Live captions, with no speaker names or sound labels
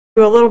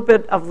do a little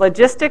bit of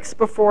logistics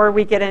before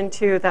we get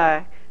into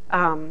the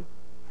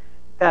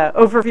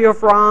overview of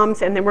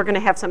ROMs, and then we're going to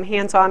have some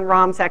hands-on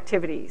ROMs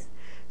activities.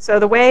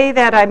 So the way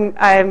that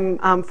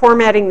I'm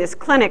formatting this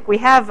clinic, we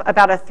have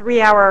about a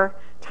 3-hour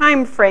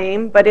time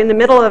frame, but in the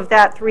middle of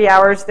that 3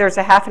 hours, there's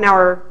a half an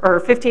hour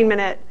or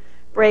 15-minute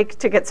break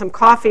to get some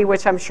coffee,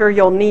 which I'm sure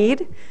you'll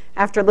need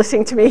after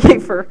listening to me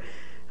for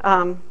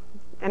an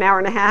hour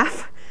and a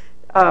half.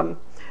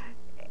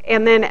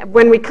 And then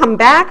when we come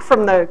back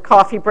from the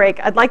coffee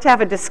break, I'd like to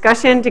have a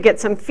discussion to get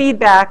some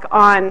feedback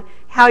on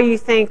how you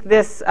think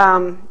this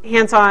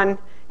hands-on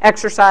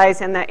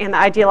exercise and the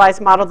idealized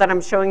model that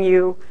I'm showing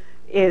you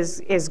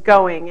is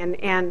going.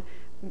 And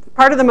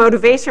part of the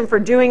motivation for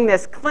doing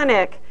this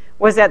clinic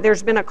was that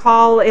there's been a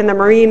call in the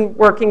Marine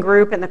Working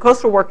Group and the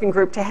Coastal Working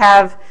Group to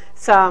have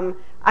some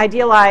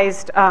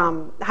idealized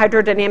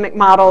hydrodynamic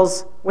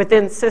models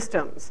within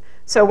systems.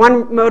 So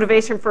one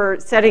motivation for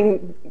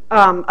setting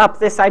up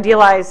this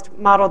idealized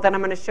model that I'm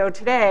going to show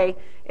today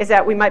is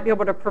that we might be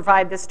able to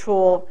provide this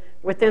tool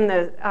within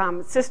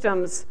the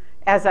systems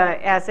as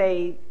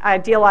a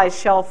idealized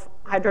shelf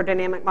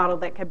hydrodynamic model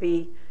that could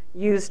be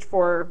used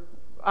for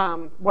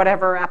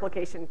whatever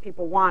application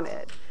people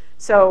wanted.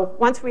 So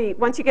once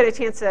you get a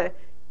chance to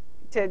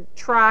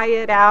try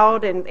it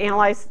out and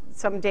analyze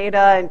some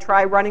data and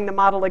try running the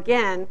model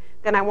again,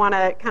 then I want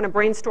to kind of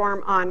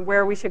brainstorm on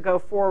where we should go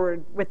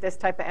forward with this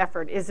type of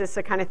effort. Is this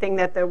the kind of thing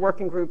that the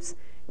working groups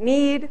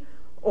need,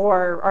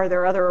 or are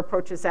there other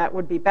approaches that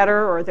would be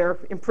better, or are there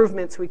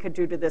improvements we could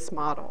do to this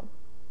model?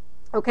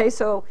 Okay,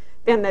 so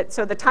then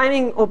the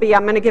timing will be,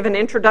 I'm going to give an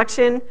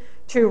introduction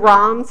to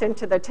ROMs and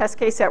to the test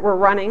case that we're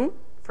running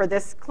for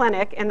this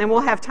clinic, and then we'll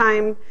have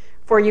time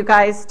for you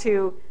guys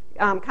to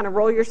kind of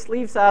roll your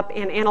sleeves up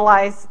and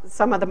analyze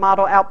some of the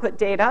model output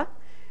data.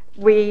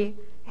 We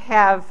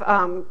have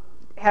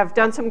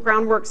done some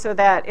groundwork so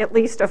that at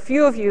least a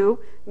few of you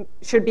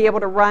should be able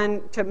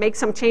to make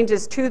some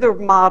changes to the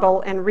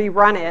model and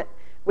rerun it.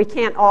 We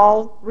can't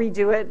all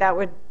redo it. That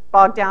would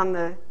bog down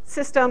the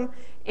system.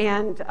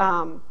 And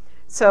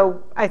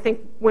so I think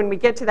when we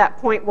get to that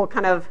point, we'll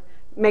kind of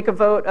make a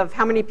vote of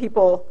how many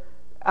people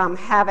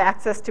have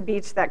access to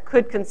Beach that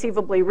could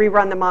conceivably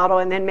rerun the model,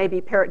 and then maybe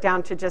pare it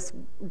down to just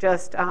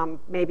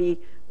maybe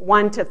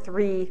 1 to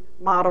 3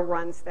 model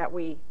runs that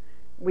we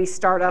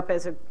start up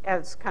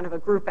as kind of a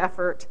group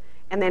effort.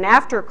 And then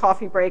after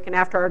coffee break and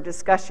after our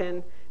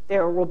discussion,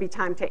 there will be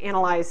time to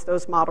analyze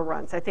those model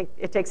runs. I think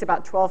it takes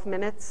about 12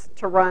 minutes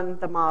to run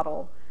the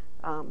model,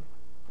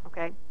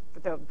 okay,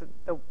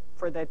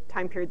 for the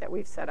time period that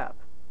we've set up.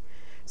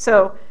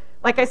 So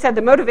like I said,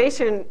 the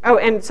motivation,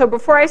 and so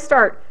before I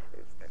start,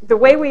 the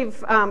way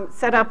we've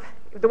set up,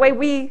 the way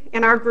we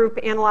in our group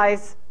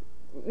analyze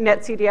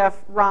NetCDF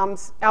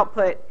ROMs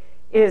output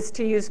is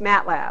to use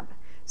MATLAB.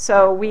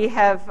 So we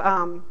have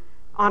on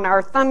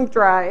our thumb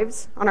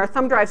drives,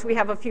 we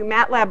have a few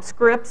MATLAB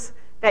scripts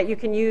that you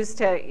can use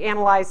to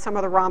analyze some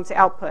of the ROMs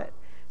output.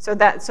 So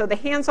the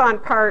hands-on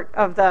part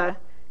of the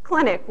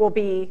clinic will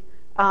be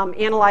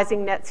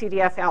analyzing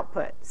NetCDF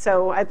output.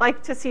 So I'd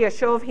like to see a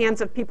show of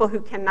hands of people who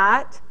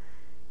cannot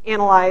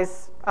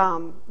analyze,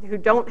 who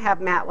don't have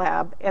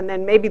MATLAB, and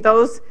then maybe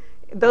those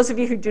of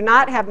you who do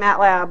not have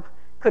MATLAB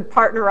could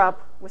partner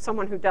up with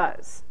someone who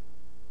does.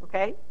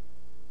 Okay?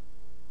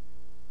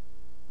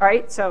 All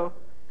right, so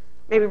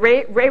maybe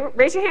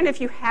raise your hand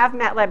if you have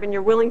MATLAB and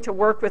you're willing to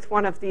work with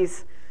one of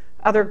these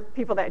other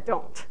people that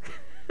don't.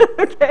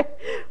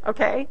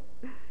 Okay.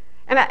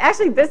 And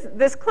actually,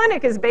 this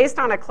clinic is based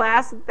on a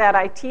class that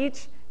I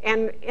teach,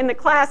 and in the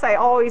class, I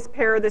always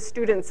pair the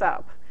students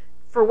up.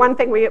 For one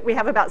thing, we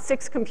have about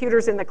 6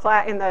 computers in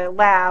the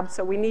lab,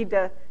 so we need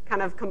to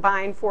kind of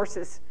combine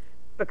forces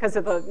because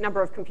of the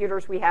number of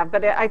computers we have.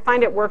 But I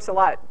find it works a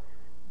lot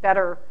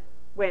better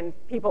when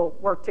people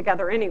work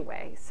together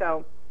anyway.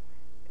 So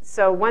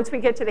once we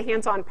get to the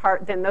hands-on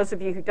part, then those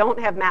of you who don't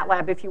have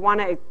MATLAB, if you want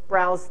to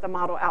browse the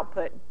model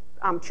output,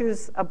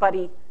 choose a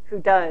buddy who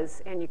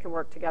does, and you can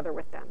work together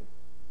with them.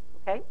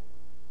 Okay?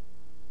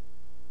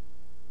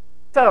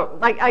 So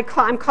like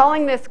I'm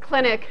calling this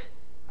clinic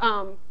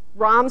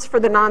ROMs for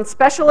the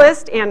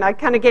non-specialist, and I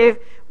kind of gave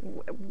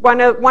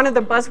one of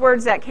the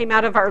buzzwords that came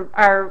out of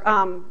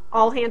our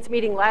all-hands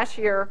meeting last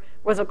year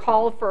was a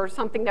call for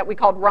something that we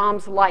called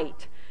ROMs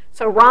Light.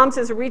 So ROMs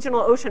is a regional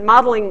ocean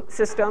modeling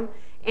system,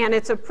 and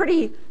it's a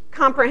pretty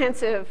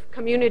comprehensive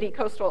community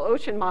coastal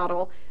ocean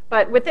model.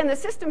 But within the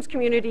systems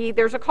community,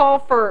 there's a call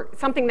for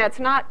something that's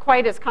not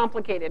quite as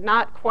complicated,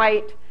 not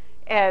quite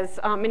as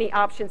many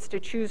options to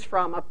choose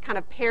from, a kind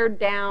of pared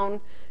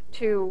down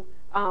to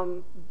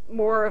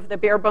more of the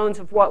bare bones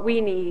of what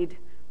we need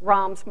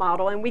ROMs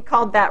model, and we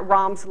called that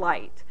ROMs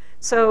Light.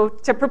 So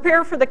to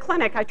prepare for the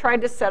clinic, I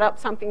tried to set up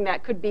something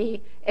that could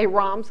be a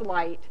ROMs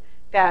Light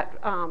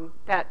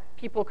that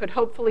people could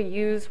hopefully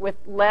use with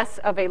less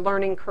of a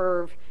learning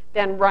curve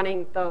than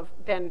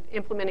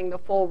implementing the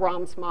full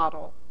ROMs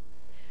model.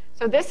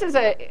 So this is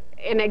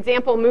an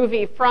example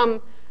movie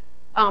from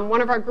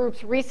one of our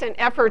group's recent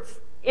efforts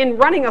in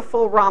running a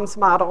full ROMs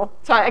model.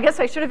 So I guess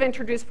I should have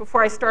introduced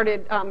before I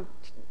started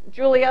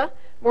Julia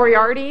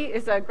Moriarty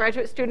is a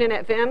graduate student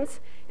at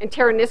VIMS, and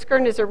Tara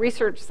Niskern is a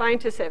research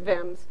scientist at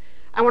VIMS.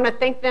 I want to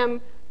thank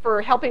them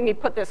for helping me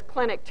put this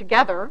clinic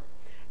together.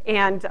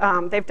 And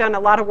they've done a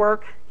lot of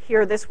work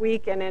here this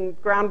week and in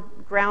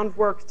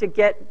groundwork to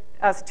get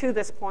us to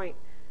this point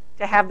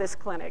to have this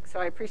clinic. So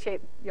I appreciate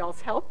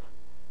y'all's help.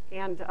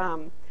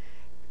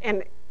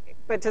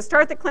 But to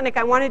start the clinic,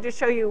 I wanted to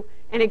show you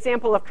an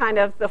example of kind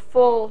of the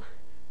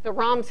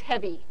ROMS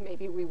heavy,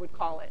 maybe we would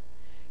call it.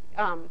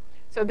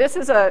 So this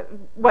is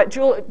what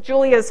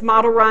Julia's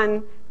model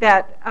run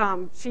that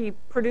she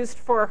produced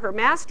for her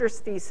master's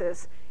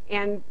thesis,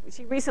 and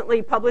she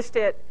recently published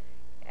it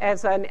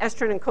as an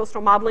Estrogen and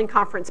Coastal Modeling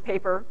Conference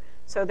paper.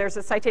 So there's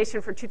a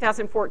citation for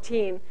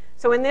 2014.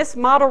 So in this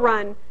model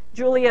run,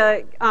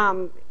 Julia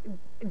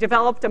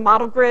developed a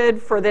model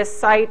grid for this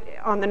site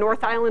on the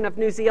North Island of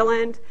New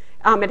Zealand.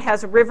 It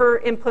has a river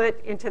input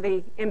into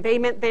the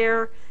embayment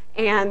there,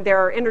 and there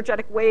are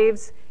energetic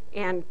waves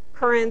and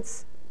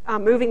currents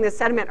moving the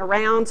sediment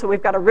around. So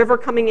we've got a river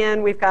coming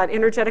in, we've got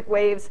energetic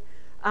waves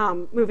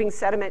moving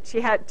sediment.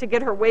 She had to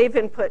get her wave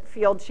input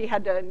field, she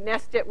had to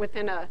nest it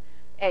within a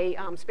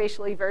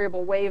spatially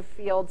variable wave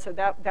field, so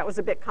that was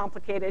a bit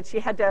complicated. She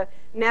had to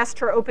nest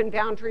her open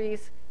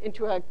boundaries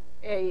into a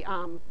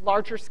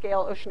larger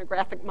scale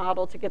oceanographic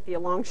model to get the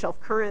along shelf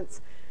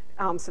currents.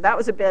 So that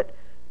was a bit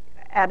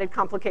added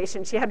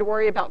complication. She had to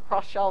worry about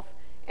cross shelf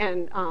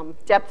and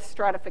depth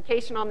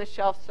stratification on the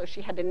shelf, so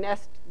she had to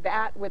nest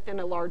that within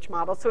a large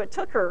model. So it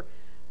took her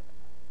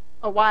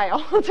a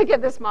while to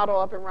get this model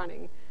up and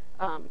running,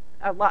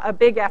 a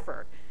big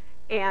effort.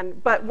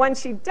 But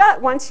once you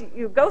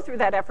go through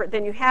that effort,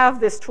 then you have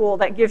this tool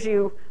that gives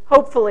you,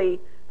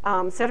 hopefully,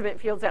 sediment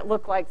fields that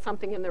look like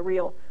something in the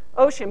real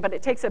ocean, but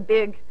it takes a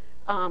big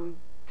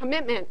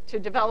commitment to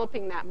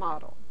developing that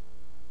model.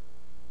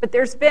 But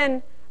there's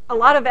been a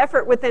lot of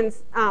effort within,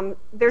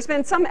 there's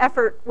been some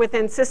effort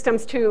within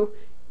systems to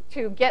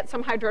get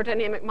some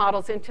hydrodynamic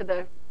models into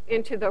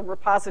the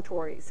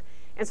repositories.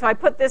 And so I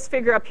put this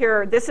figure up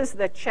here. This is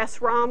the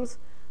CHES-ROMS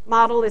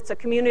model. It's a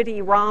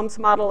community ROMS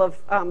model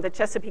of the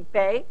Chesapeake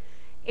Bay.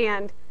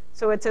 And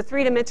so it's a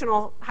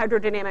three-dimensional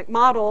hydrodynamic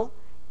model.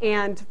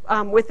 And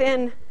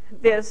within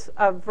this,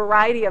 a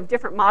variety of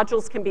different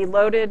modules can be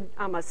loaded,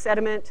 a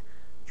sediment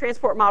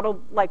transport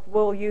model like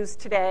we'll use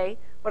today,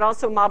 but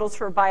also models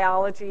for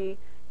biology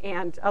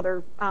and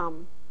other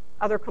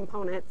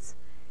components.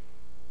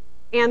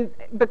 And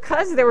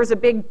because there was a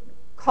big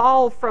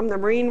call from the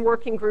Marine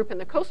Working Group and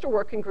the Coastal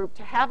Working Group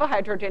to have a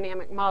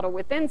hydrodynamic model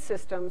within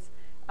systems,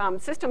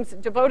 systems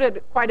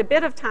devoted quite a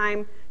bit of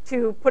time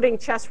to putting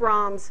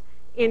CHES-ROMS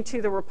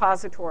into the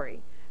repository.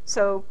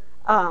 So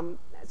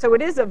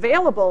it is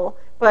available,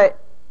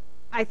 but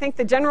I think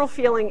the general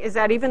feeling is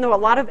that even though a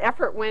lot of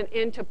effort went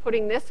into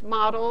putting this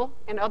model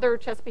and other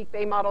Chesapeake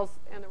Bay models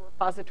in the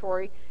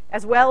repository,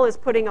 as well as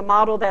putting a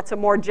model that's a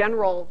more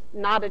general,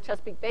 not a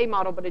Chesapeake Bay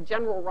model, but a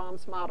general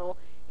ROMS model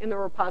in the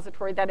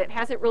repository, that it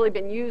hasn't really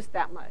been used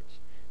that much.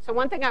 So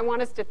one thing I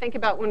want us to think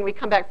about when we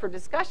come back for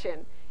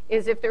discussion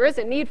is if there is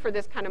a need for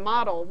this kind of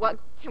model, what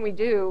can we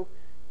do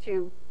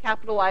to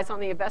capitalize on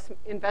the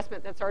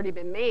investment that's already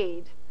been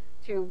made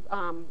so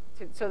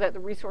that the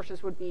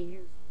resources would be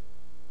used.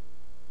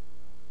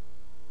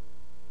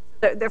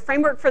 The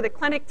framework for the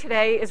clinic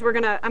today is I'm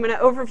going to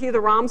overview the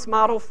ROMS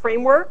model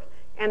framework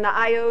and the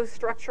I/O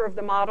structure of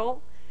the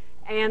model.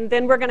 And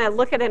then we're going to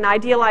look at an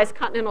idealized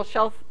continental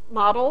shelf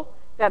model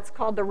that's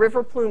called the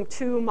River Plume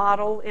 2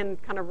 model in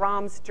kind of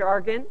ROMS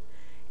jargon.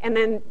 And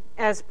then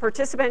as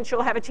participants,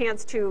 you'll have a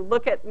chance to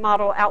look at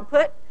model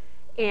output.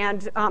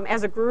 And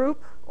as a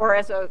group or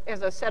as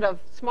a set of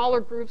smaller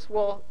groups,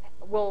 we'll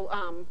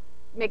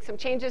make some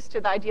changes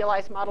to the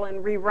idealized model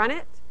and rerun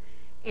it.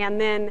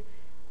 And then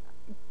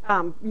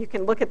you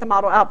can look at the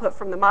model output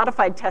from the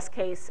modified test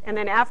case. And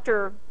then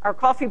after our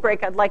coffee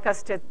break, I'd like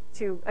us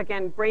to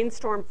again,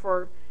 brainstorm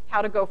for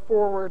how to go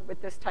forward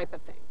with this type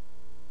of thing.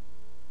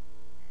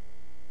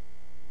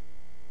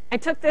 I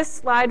took this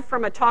slide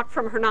from a talk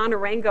from Hernan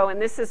Arango, and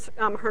this is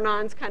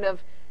Hernan's kind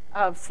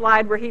of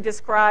slide where he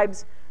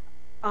describes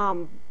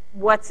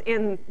what's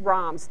in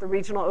ROMS, the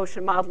Regional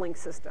Ocean Modeling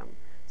System.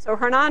 So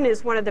Hernan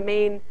is one of the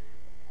main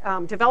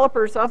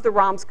developers of the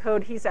ROMS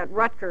code. He's at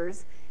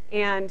Rutgers,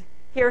 and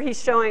here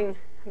he's showing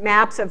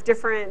maps of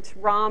different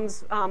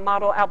ROMS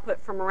model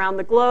output from around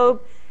the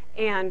globe,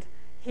 and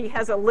he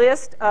has a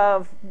list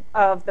of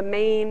the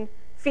main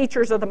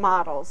features of the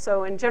model.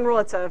 So in general,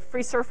 it's a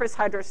free surface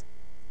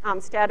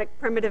hydrostatic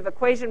primitive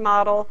equation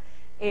model,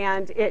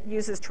 and it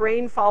uses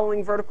terrain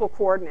following vertical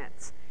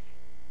coordinates.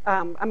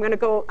 I'm going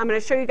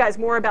to show you guys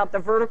more about the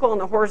vertical and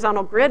the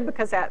horizontal grid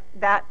because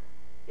that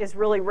is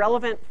really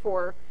relevant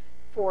for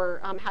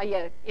how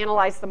you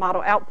analyze the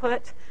model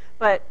output.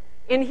 But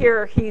in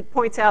here, he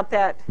points out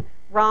that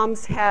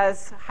ROMS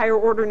has higher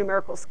order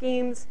numerical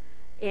schemes,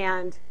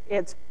 and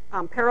it's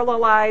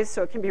parallelized,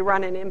 so it can be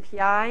run in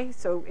MPI,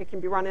 so it can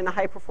be run in a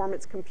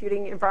high-performance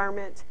computing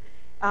environment.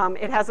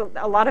 It has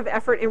a lot of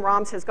effort in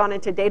ROMS has gone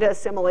into data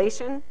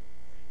assimilation,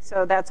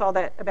 so that's all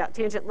that about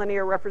tangent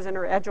linear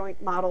representer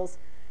adjoint models.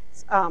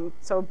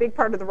 So a big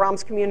part of the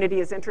ROMS community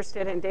is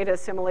interested in data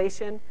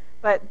assimilation.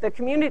 But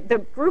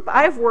the group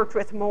I've worked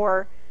with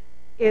more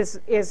is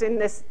in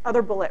this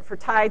other bullet for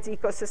tides,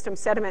 ecosystem,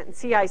 sediment, and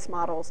sea ice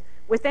models.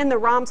 Within the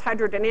ROMS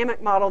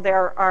hydrodynamic model,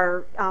 there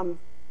are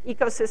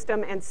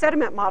ecosystem and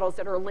sediment models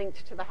that are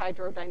linked to the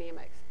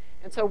hydrodynamics.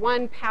 And so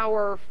one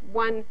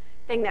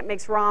thing that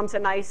makes ROMS a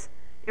nice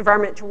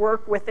environment to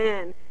work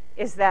within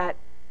is that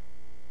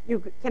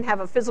you can have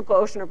a physical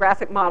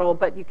oceanographic model,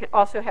 but you can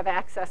also have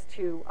access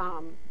to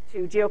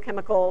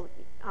geochemical,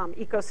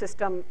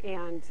 ecosystem,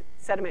 and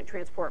sediment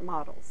transport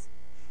models.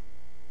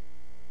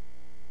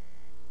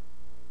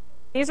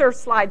 These are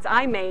slides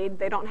I made.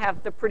 They don't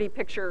have the pretty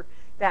picture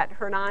that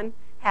Hernan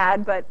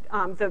had, but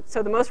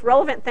so the most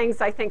relevant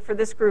things I think for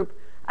this group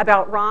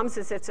about ROMS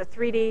is it's a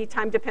 3D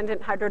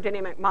time-dependent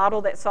hydrodynamic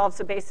model that solves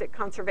the basic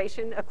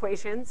conservation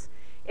equations.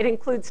 It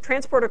includes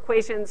transport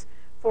equations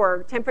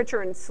for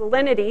temperature and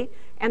salinity,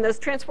 and those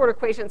transport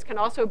equations can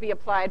also be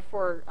applied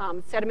for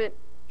sediment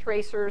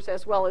tracers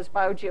as well as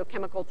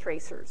biogeochemical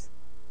tracers.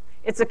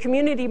 It's a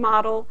community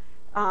model.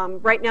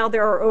 Right now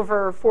there are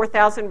over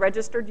 4,000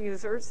 registered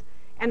users.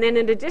 And then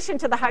in addition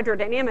to the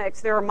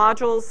hydrodynamics, there are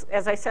modules,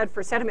 as I said,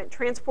 for sediment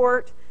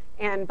transport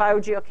and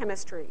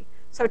biogeochemistry.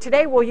 So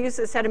today we'll use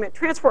the sediment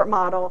transport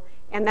model,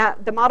 and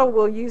the model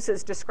we'll use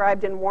is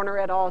described in Warner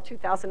et al.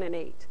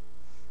 2008.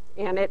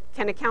 And it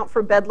can account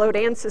for bed load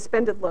and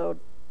suspended load,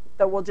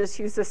 though we'll just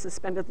use the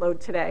suspended load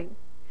today.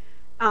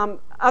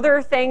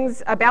 Other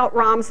things about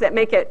ROMS that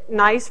make it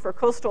nice for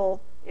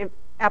coastal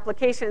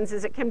applications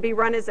is it can be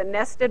run as a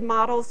nested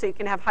model, so you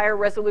can have higher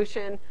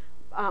resolution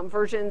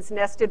versions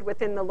nested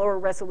within the lower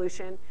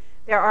resolution.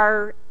 There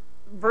are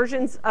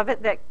versions of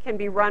it that can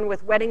be run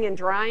with wetting and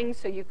drying,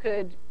 so you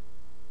could,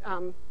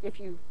 if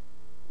you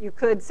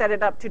could set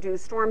it up to do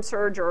storm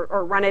surge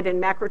or run it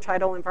in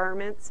macrotidal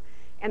environments.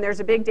 And there's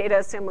a big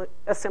data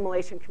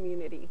assimilation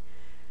community.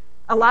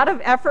 A lot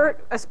of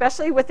effort,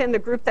 especially within the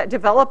group that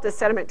developed the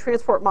sediment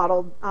transport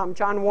model,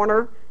 John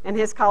Warner and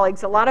his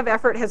colleagues, a lot of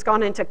effort has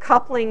gone into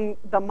coupling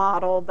the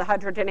model, the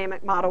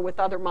hydrodynamic model, with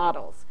other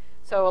models.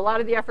 So a lot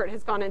of the effort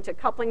has gone into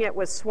coupling it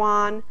with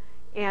SWAN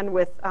and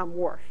with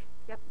WRF.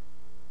 Yep.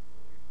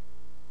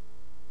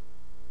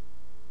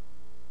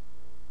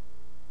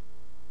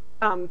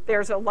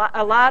 There's a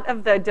lot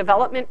of the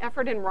development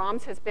effort in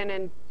ROMS has been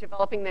in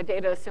developing the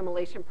data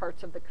assimilation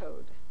parts of the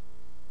code.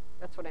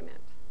 That's what I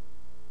meant.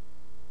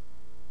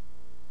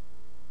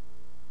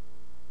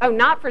 Oh,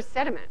 not for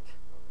sediment.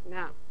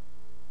 No.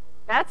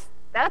 That's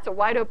a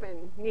wide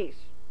open niche.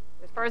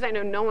 As far as I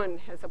know, no one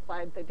has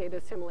applied the data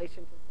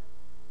assimilation to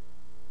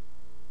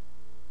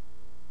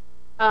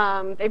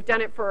sediment. They've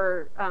done it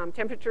for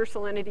temperature,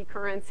 salinity,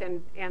 currents,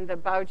 and the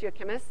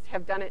biogeochemists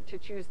have done it to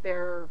choose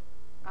their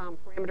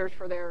parameters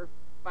for their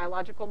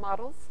biological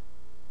models.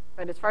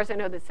 But as far as I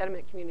know, the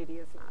sediment community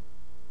is not.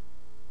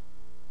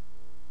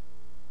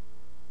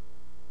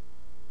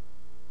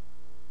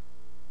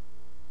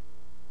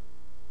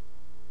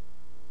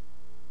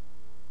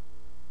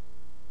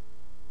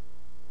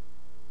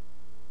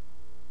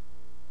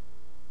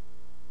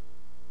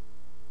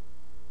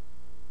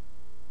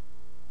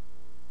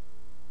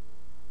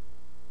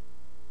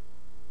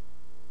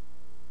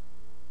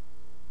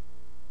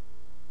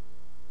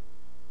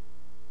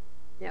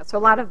 Yeah, so a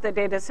lot of the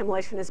data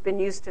assimilation has been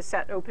used to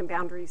set open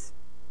boundaries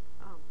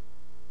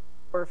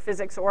for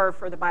physics or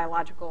for the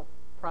biological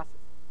process.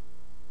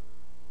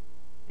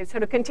 Okay, so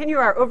to continue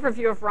our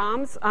overview of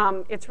ROMS,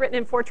 it's written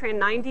in Fortran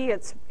 90.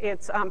 It's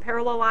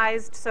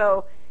parallelized.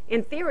 So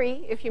in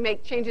theory, if you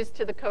make changes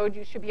to the code,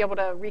 you should be able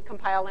to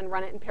recompile and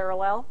run it in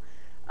parallel.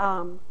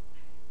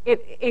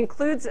 It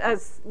includes a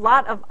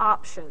lot of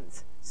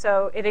options.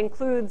 So it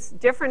includes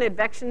different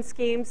advection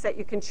schemes that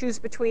you can choose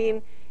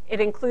between.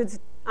 It includes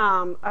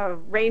a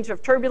range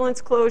of turbulence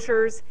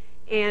closures,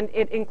 and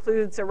it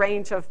includes a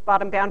range of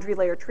bottom boundary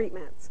layer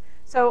treatments.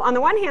 So on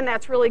the one hand,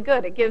 that's really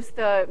good. It gives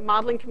the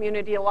modeling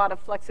community a lot of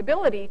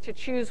flexibility to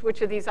choose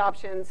which of these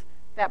options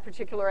that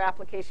particular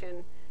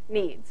application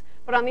needs.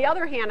 But on the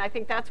other hand, I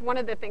think that's one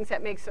of the things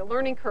that makes a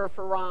learning curve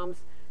for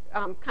ROMS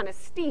kind of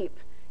steep,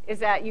 is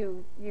that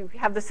you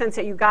have the sense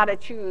that you got to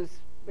choose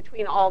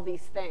between all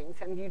these things.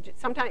 And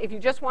sometimes, if you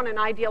just want an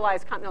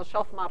idealized continental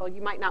shelf model,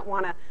 you might not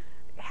want to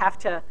have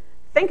to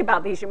think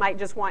about these. You might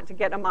just want to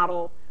get a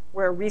model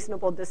where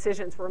reasonable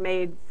decisions were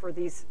made for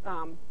these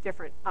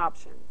different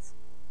options.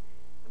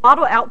 The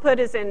model output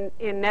is in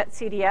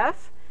NetCDF,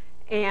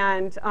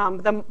 and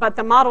but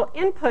the model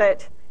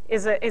input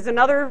is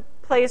another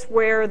place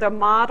where the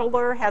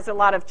modeler has a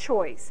lot of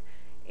choice.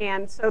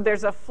 And so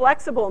there's a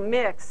flexible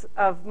mix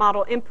of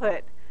model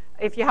input.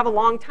 If you have a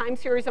long time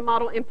series of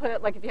model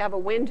input, like if you have a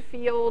wind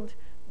field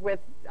with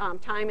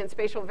time and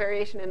spatial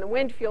variation in the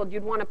wind field,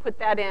 you'd want to put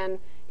that in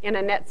a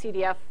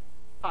NetCDF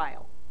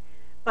file.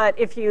 But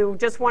if you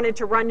just wanted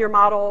to run your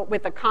model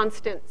with a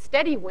constant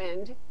steady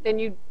wind, then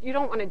you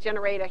don't want to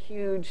generate a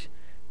huge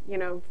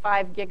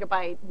 5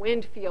 gigabyte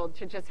wind field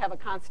to just have a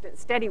constant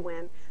steady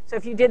wind. So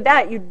if you did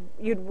that,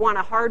 you'd want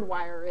to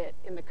hardwire it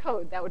in the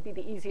code. That would be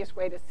the easiest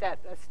way to set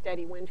a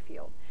steady wind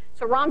field.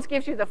 So ROMS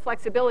gives you the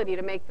flexibility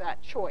to make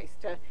that choice,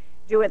 to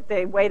do it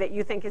the way that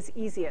you think is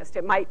easiest.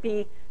 It might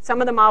be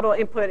some of the model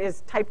input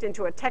is typed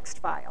into a text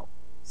file,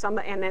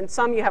 and then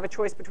some you have a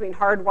choice between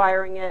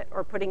hardwiring it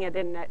or putting it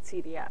in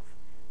NetCDF.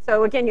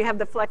 So again, you have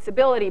the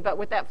flexibility, but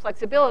with that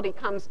flexibility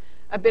comes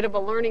a bit of a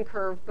learning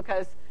curve,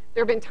 because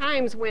there have been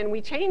times when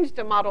we changed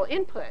a model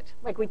input,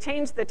 like we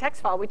changed the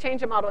text file, we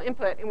changed a model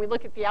input, and we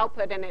look at the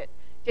output and it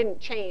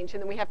didn't change,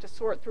 and then we have to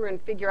sort through and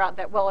figure out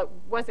that, well, it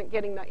wasn't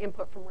getting the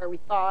input from where we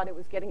thought, it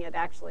was getting it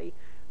actually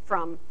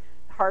from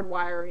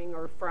hardwiring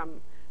or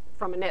from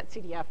a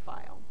NetCDF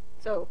file.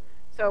 So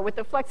with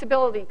the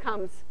flexibility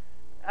comes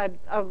a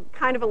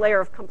kind of a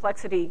layer of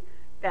complexity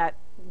that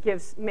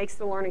makes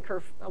the learning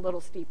curve a little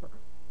steeper.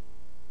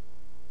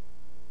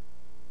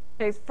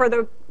 Okay, for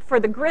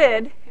the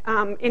grid,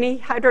 any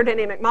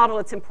hydrodynamic model,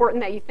 it's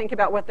important that you think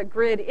about what the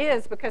grid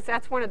is, because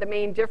that's one of the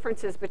main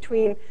differences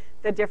between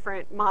the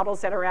different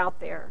models that are out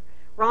there.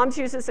 ROMS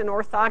uses an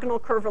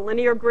orthogonal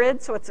curvilinear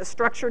grid, so it's a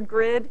structured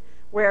grid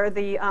where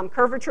the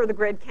curvature of the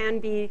grid can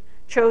be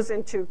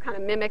chosen to kind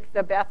of mimic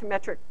the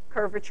bathymetric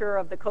curvature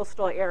of the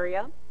coastal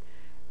area,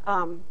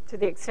 to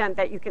the extent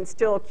that you can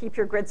still keep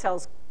your grid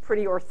cells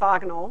pretty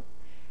orthogonal.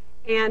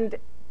 And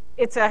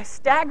it's a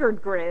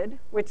staggered grid,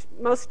 which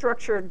most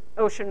structured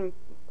grid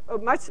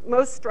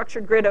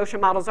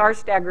ocean models are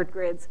staggered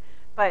grids,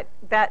 but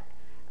that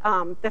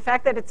the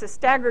fact that it's a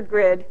staggered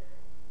grid,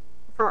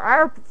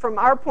 from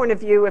our point of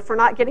view, if we're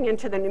not getting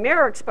into the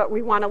numerics, but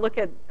we want to look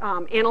at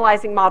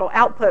analyzing model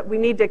output, we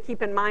need to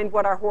keep in mind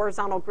what our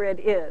horizontal grid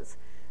is.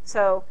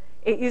 So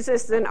it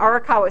uses an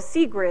Arakawa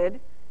C grid.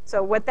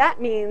 So what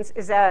that means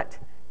is that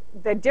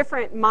the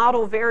different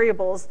model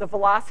variables, the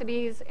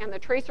velocities and the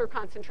tracer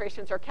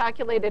concentrations, are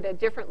calculated at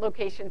different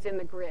locations in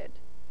the grid.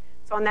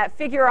 So on that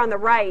figure on the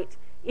right,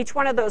 each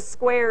one of those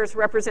squares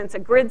represents a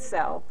grid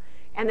cell.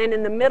 And then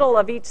in the middle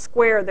of each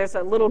square, there's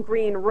a little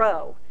green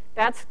row.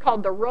 That's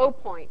called the row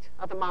point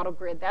of the model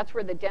grid. That's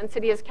where the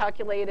density is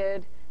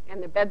calculated,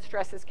 and the bed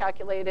stress is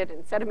calculated,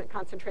 and sediment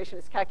concentration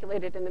is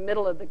calculated in the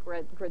middle of the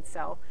grid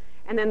cell.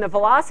 And then the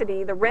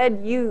velocity, the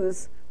red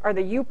U's, are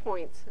the U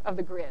points of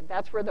the grid.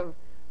 That's where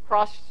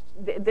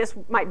this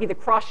might be the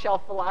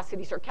cross-shelf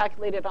velocities are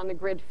calculated on the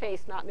grid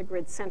face, not in the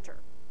grid center.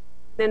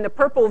 Then the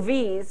purple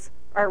V's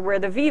are where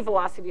the V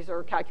velocities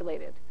are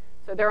calculated.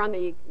 So they're on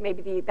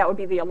that would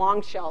be the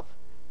along shelf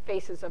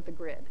faces of the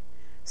grid.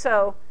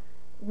 So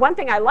one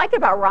thing I like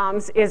about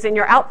ROMS is in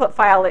your output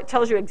file, it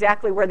tells you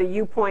exactly where the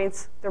U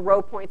points, the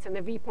row points, and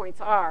the V points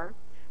are.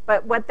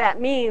 But what that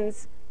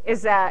means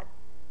is that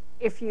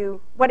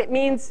what it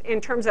means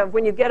in terms of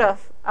when you get a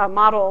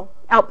model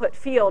output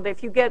field,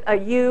 if you get a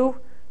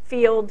U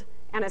field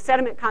and a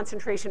sediment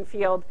concentration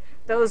field,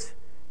 the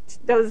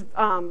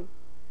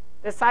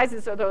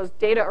sizes of those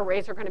data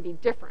arrays are going to be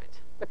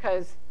different,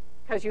 because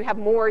you have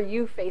more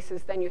U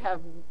faces than you have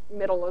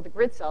middle of the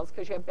grid cells,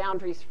 because you have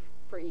boundaries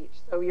for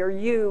each. So your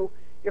U,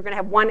 you're going to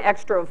have one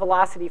extra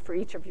velocity for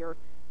each of your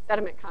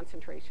sediment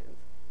concentrations.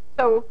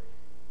 So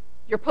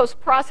your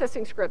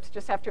post-processing scripts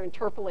just have to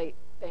interpolate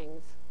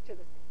things to the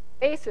same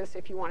basis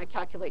if you want to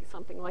calculate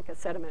something like a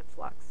sediment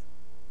flux.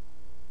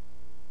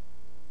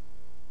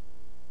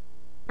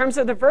 In terms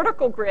of the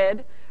vertical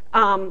grid,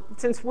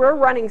 since we're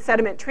running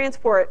sediment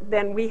transport,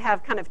 then we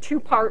have kind of two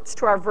parts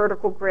to our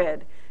vertical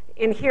grid.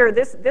 In here,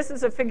 this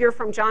is a figure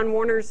from John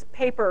Warner's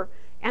paper,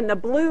 and the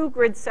blue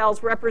grid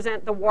cells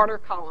represent the water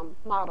column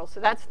model. So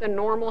that's the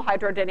normal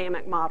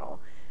hydrodynamic model.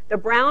 The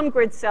brown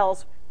grid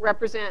cells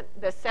represent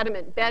the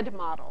sediment bed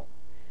model.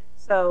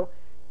 So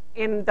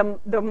in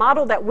the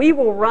model that we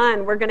will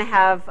run, we're going to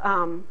have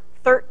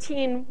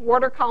 13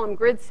 water column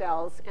grid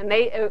cells, and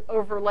they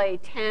overlay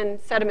 10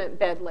 sediment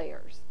bed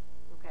layers.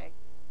 Okay,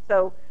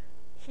 so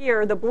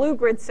here the blue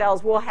grid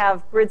cells will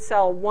have grid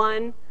cell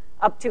 1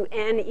 up to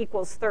n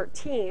equals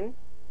 13,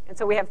 and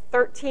so we have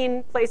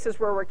 13 places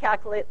where we're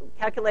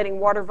calculating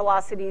water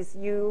velocities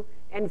U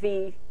and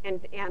V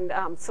and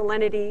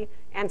salinity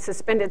and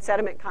suspended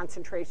sediment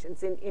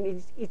concentrations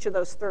in each of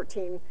those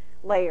 13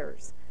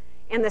 layers.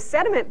 In the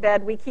sediment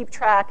bed, we keep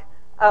track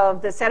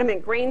of the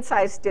sediment grain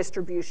size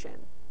distribution.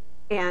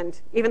 And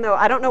even though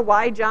I don't know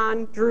why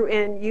John drew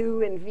in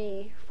U and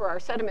V for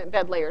our sediment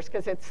bed layers,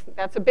 because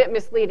that's a bit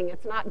misleading.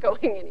 It's not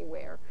going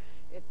anywhere.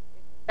 It's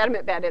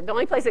sediment bed. The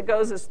only place it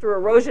goes is through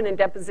erosion and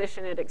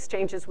deposition. It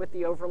exchanges with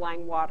the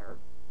overlying water.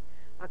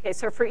 Okay,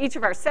 so for each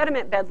of our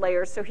sediment bed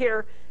layers, so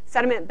here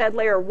sediment bed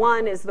layer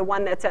 1 is the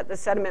one that's at the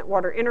sediment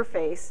water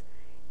interface.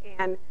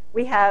 And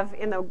we have,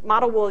 in the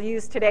model we'll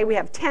use today, we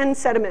have 10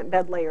 sediment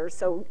bed layers,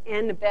 so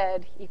n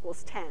bed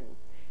equals 10.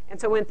 And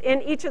so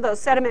within each of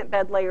those sediment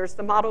bed layers,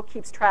 the model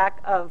keeps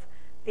track of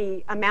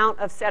the amount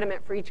of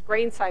sediment for each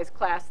grain size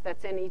class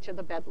that's in each of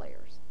the bed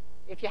layers.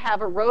 If you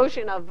have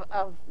erosion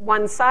of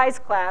one size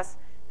class,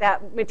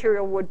 that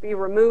material would be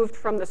removed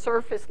from the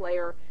surface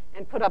layer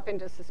and put up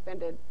into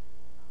suspended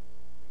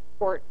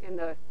port in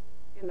the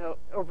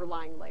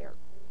overlying layer.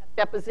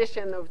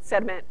 Deposition, the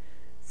sediment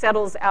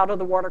settles out of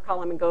the water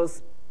column and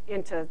goes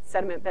into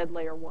sediment bed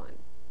layer 1.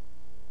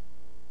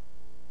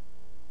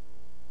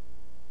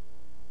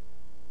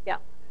 Yeah.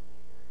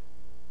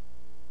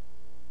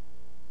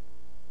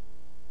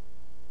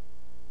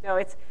 No,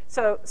 it's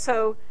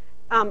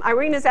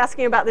Irene is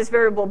asking about this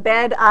variable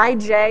bed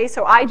ij.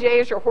 So ij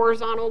is your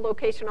horizontal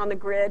location on the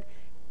grid,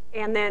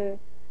 and then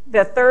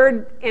the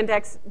third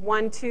index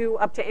 1, 2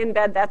 up to in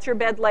bed, that's your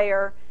bed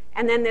layer,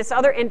 and then this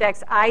other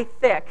index I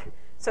thick.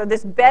 So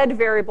this bed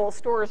variable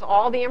stores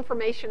all the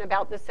information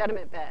about the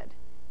sediment bed.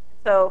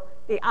 So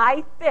the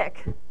I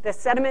thick, the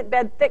sediment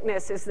bed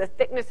thickness, is the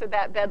thickness of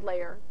that bed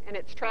layer, and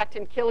it's tracked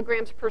in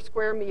kilograms per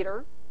square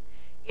meter,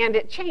 and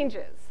it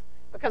changes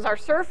because our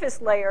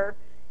surface layer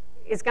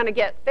is going to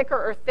get thicker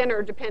or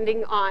thinner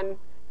depending on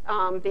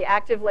the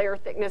active layer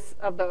thickness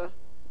of the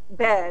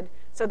bed.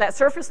 So that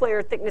surface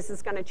layer thickness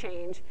is going to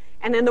change.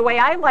 And then the way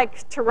I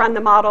like to run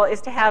the model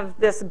is to have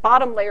this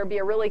bottom layer be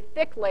a really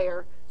thick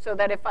layer so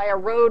that if I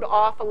erode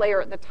off a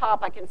layer at the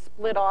top, I can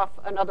split off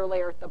another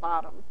layer at the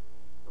bottom.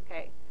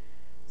 Okay.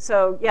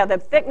 So yeah, the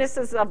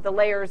thicknesses of the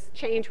layers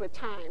change with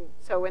time.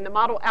 So in the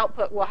model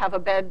output, we'll have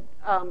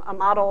a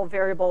model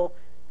variable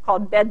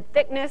called bed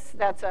thickness.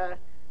 That's a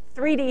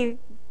 3D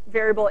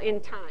variable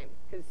in time.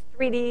 Because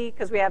 3D,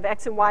 because we have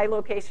X and Y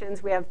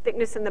locations, we have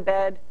thickness in the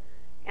bed,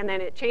 and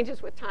then it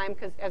changes with time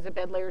because as the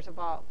bed layers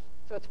evolve.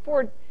 So it's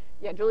 4D.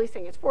 Yeah, Julie's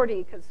saying it's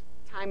 4D because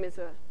time is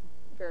a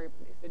variable,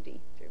 is a D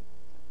too.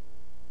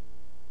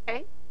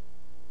 Okay.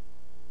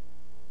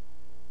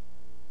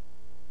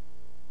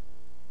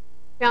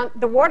 Now,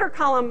 the water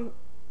column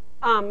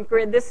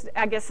grid,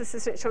 I guess this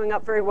isn't showing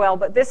up very well,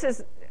 but this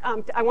is,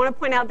 I want to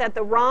point out that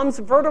the ROMS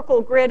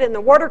vertical grid in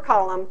the water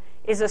column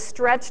is a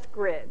stretched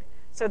grid.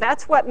 So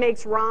that's what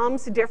makes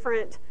ROMS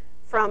different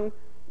from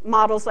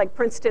models like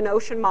Princeton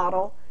Ocean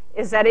Model,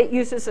 is that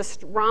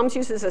ROMS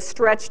uses a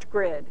stretched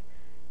grid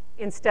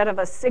instead of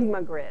a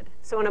sigma grid.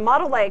 So in a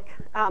model like,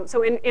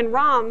 in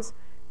ROMS,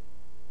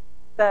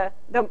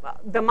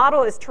 the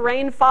model is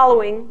terrain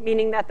following,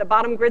 meaning that the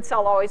bottom grid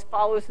cell always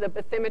follows the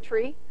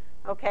bathymetry.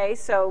 Okay,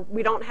 so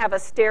we don't have a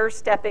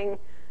stair-stepping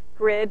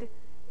grid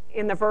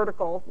in the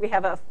vertical. We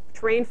have a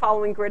terrain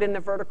following grid in the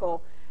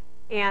vertical.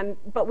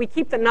 But we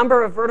keep the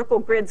number of vertical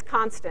grids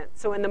constant.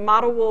 So in the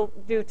model we'll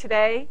do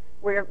today,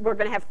 we're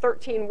going to have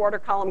 13 water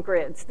column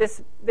grids.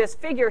 This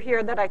figure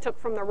here that I took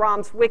from the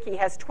ROMS wiki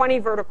has 20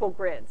 vertical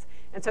grids.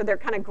 And so they're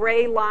kind of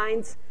gray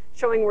lines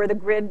showing where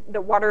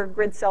the water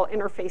grid cell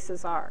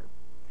interfaces are.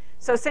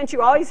 So since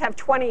you always have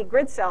 20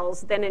 grid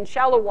cells, then in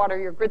shallow water,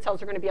 your grid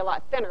cells are going to be a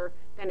lot thinner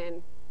than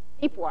in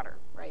deep water,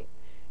 right?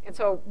 And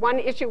so one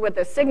issue with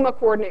the sigma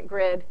coordinate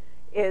grid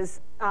is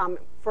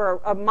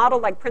for a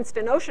model like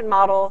Princeton Ocean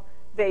Model,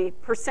 the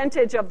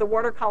percentage of the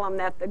water column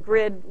that the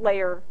grid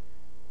layer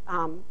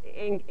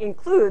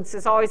includes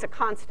is always a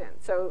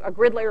constant. So a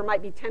grid layer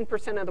might be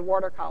 10% of the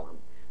water column.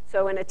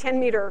 So in a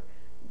 10-meter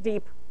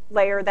deep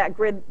layer, that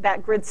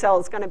grid cell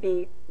is going to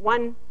be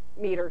 1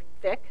 meter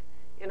thick.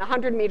 In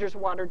 100 meters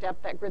of water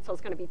depth, that grid cell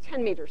is going to be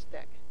 10 meters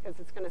thick because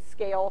it's going to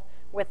scale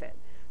with it.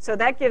 So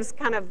that gives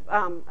kind of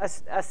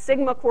a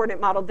sigma coordinate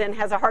model then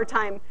has a hard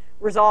time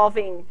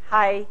resolving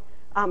high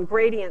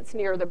gradients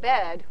near the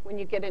bed when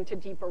you get into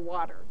deeper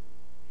water.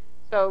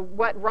 So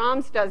what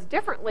ROMS does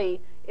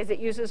differently is it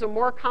uses a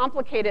more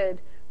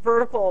complicated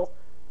vertical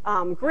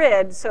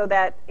grid so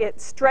that it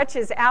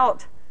stretches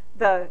out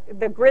the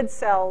grid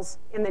cells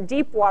in the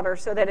deep water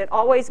so that it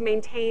always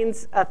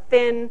maintains a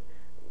thin,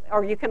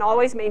 or you can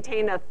always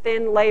maintain a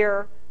thin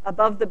layer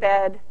above the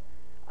bed,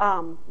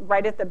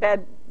 right at the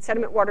bed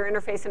sediment water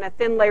interface, and a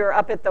thin layer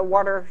up at the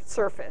water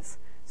surface.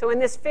 So in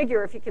this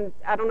figure, if you can,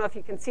 I don't know if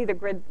you can see the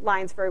grid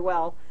lines very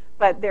well,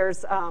 but there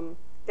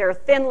are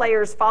thin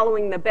layers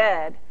following the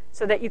bed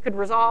so that you could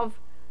resolve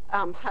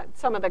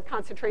some of the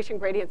concentration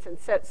gradients in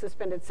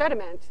suspended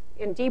sediment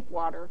in deep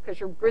water because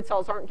your grid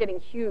cells aren't getting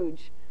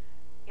huge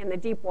in the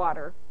deep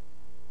water.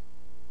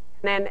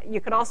 And then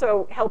you could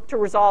also help to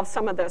resolve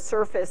some of the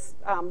surface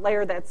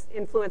layer that's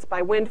influenced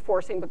by wind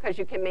forcing because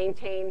you can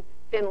maintain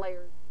thin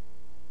layers.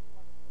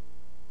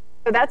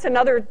 So that's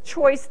another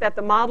choice that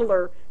the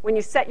modeler, when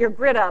you set your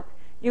grid up,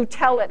 you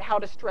tell it how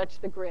to stretch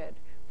the grid.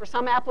 For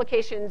some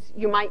applications,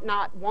 you might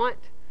not want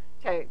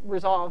to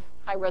resolve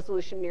high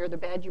resolution near the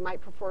bed. You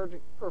might prefer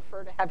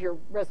to have your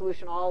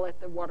resolution all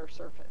at the water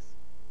surface.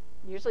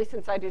 Usually,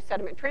 since I do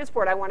sediment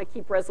transport, I want to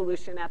keep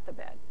resolution at the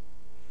bed.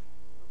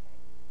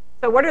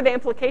 So what are the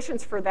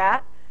implications for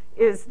that?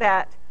 Is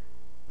that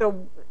it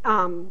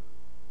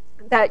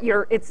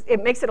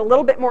makes it a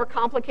little bit more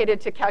complicated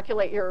to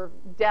calculate your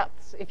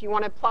depths. If you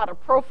want to plot a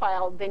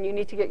profile, then you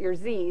need to get your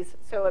z's.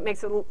 So it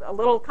makes it a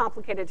little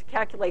complicated to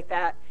calculate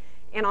that.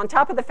 And on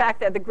top of the fact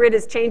that the grid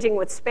is changing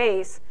with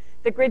space,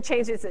 the grid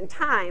changes in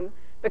time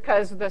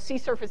because the sea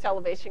surface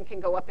elevation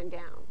can go up and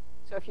down.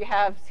 So if you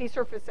have sea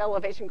surface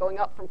elevation going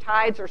up from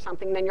tides or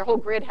something, then your whole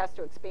grid has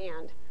to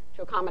expand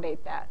to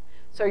accommodate that.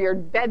 So your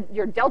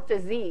delta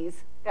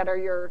z's that are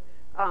your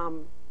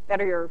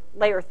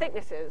layer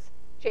thicknesses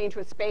change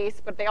with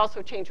space, but they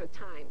also change with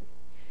time.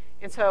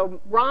 And so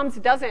ROMS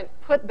doesn't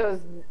put those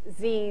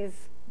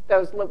z's,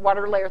 those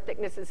water layer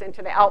thicknesses,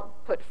 into the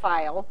output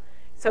file.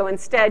 So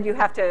instead, you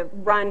have to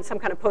run some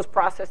kind of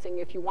post-processing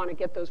if you want to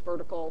get those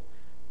vertical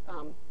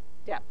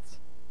depths.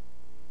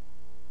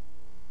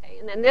 Okay,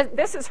 And then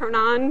this is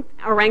Hernan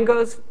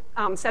Arango's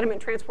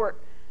sediment transport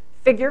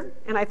figure,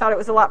 and I thought it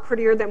was a lot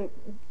prettier than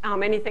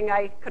anything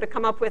I could have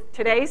come up with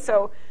today,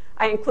 so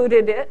I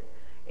included it.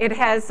 It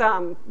has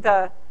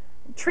the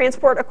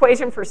transport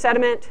equation for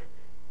sediment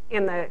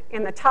in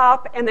the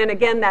top, and then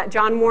again that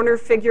John Warner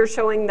figure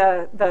showing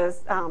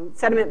the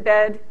sediment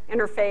bed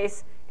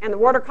interface and the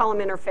water column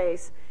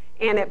interface.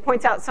 And it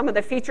points out some of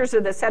the features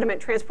of the sediment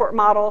transport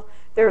model.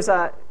 There's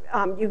a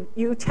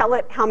you tell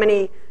it how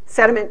many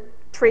sediment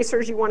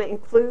tracers you want to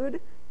include.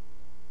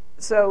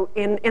 So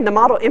in the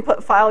model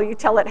input file, you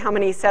tell it how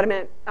many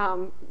sediment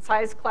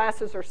size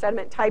classes or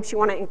sediment types you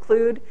want to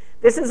include.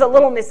 This is a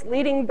little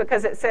misleading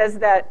because it says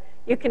that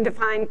you can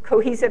define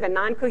cohesive and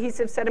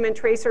non-cohesive sediment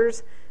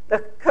tracers. The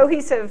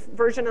cohesive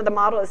version of the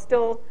model is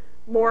still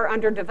more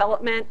under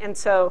development, and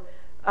so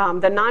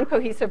the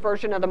non-cohesive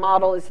version of the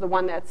model is the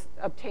one that's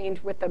obtained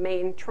with the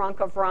main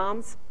trunk of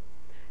ROMs.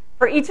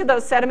 For each of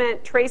those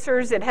sediment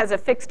tracers, it has a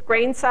fixed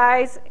grain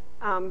size,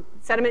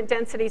 sediment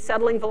density,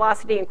 settling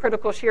velocity, and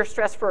critical shear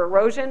stress for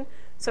erosion.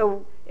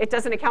 So it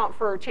doesn't account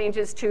for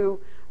changes to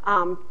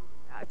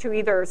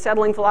either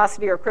settling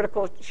velocity or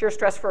critical shear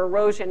stress for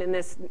erosion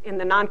in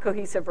the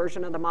non-cohesive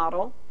version of the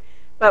model.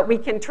 But we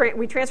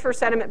transfer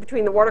sediment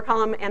between the water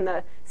column and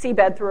the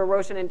seabed through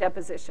erosion and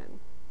deposition.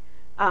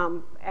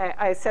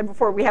 I said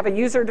before, we have a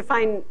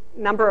user-defined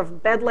number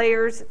of bed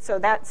layers, so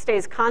that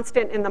stays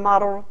constant in the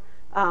model.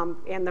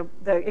 And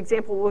the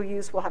example we'll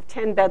use will have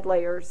 10 bed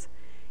layers.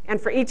 And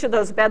for each of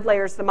those bed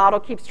layers, the model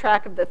keeps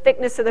track of the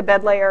thickness of the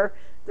bed layer,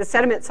 the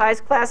sediment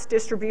size class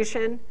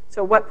distribution,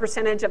 so what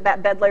percentage of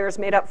that bed layer is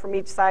made up from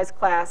each size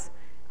class.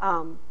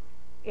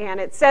 And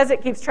it says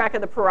it keeps track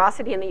of the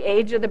porosity and the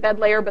age of the bed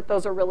layer, but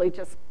those are really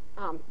just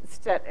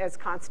set as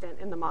constant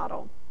in the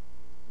model.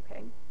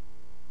 Okay.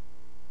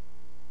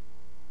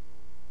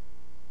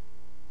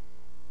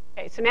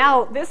 Okay, so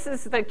now this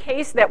is the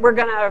case that we're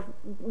going to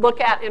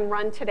look at and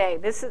run today.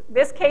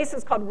 This case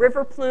is called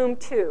River Plume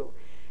 2.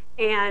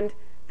 And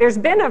there's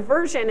been a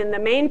version in the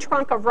main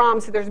trunk of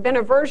ROMs, so there's been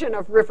a version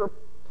of River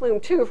Plume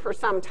 2 for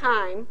some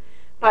time,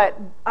 but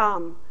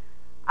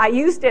I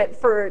used it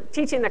for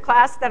teaching the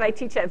class that I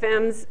teach at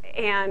VIMS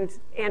and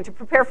to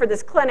prepare for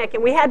this clinic,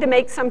 and we had to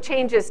make some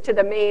changes to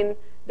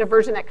the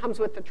version that comes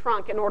with the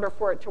trunk in order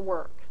for it to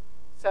work.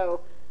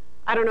 So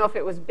I don't know if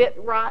it was bit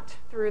rot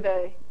through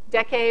the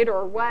decade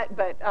or what,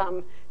 but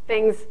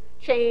things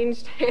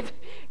changed,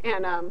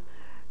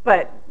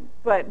 but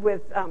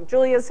with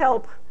Julia's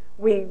help,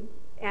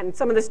 and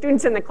some of the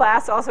students in the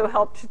class also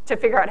helped to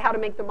figure out how to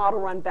make the model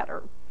run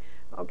better.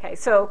 Okay,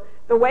 so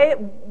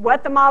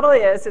what the model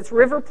is, it's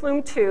River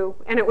Plume 2,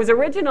 and it was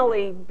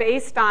originally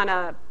based on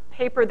a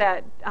paper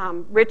that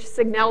Rich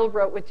Signell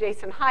wrote with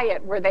Jason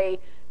Hyatt, where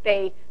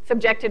they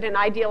subjected an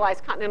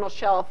idealized continental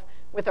shelf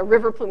with a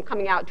river plume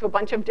coming out to a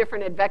bunch of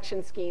different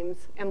advection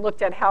schemes and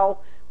looked at how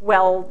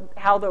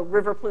the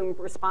river plume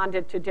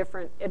responded to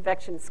different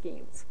advection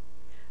schemes.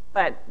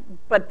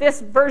 But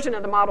this version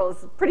of the model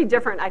is pretty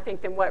different, I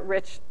think, than what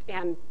Rich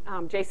and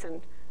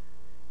Jason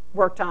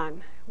worked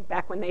on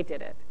back when they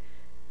did it.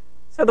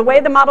 So the way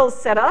the model is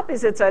set up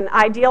is it's an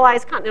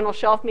idealized continental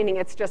shelf, meaning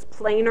it's just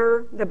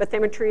planar. The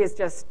bathymetry is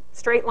just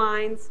straight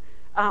lines.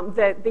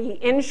 The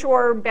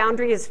inshore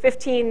boundary is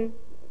 15.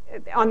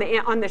 On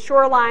the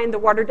shoreline, the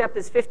water depth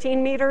is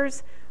 15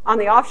 meters. On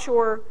the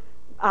offshore,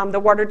 the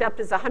water depth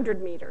is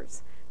 100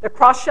 meters. The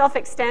cross-shelf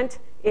extent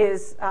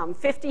is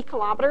 50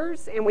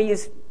 kilometers, and we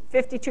use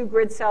 52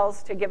 grid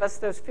cells to give us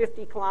those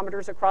 50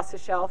 kilometers across the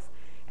shelf.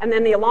 And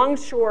then the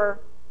alongshore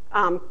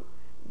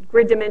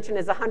grid dimension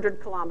is 100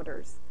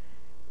 kilometers.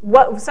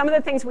 Some of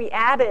the things we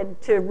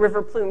added to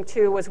River Plume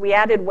 2 was we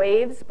added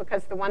waves,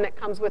 because the one that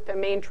comes with the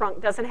main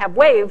trunk doesn't have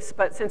waves,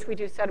 but since we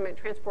do sediment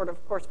transport,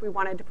 of course, we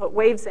wanted to put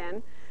waves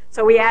in.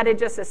 So we added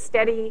just a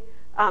steady,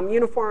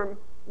 uniform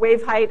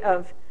wave height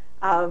of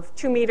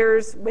 2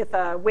 meters with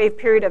a wave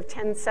period of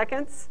 10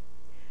 seconds.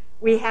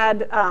 We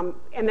had,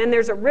 and then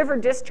there's a river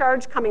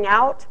discharge coming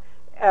out,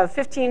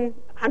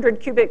 1,500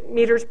 cubic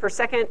meters per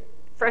second,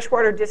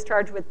 freshwater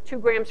discharge with 2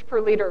 grams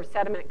per liter of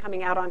sediment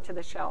coming out onto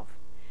the shelf.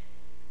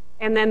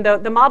 And then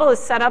the model is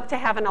set up to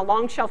have an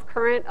along shelf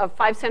current of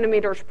 5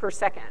 centimeters per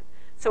second.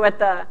 So at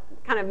the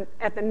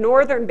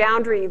northern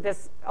boundary,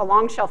 this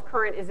along shelf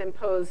current is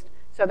imposed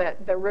so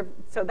that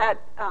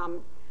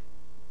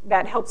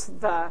that helps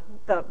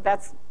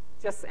that's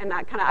just, and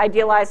that kind of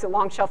idealized the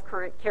long shelf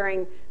current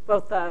carrying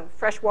both the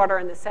fresh water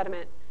and the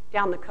sediment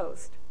down the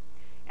coast.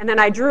 And then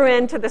I drew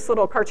into this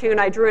little cartoon,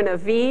 I drew in a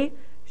V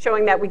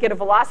showing that we get a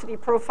velocity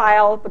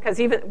profile, because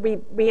even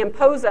we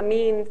impose a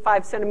mean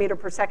 5 centimeter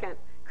per second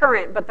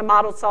current, but the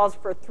model solves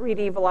for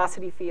 3D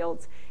velocity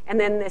fields. And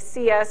then the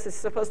CS is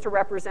supposed to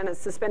represent a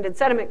suspended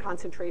sediment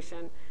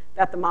concentration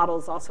that the model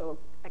is also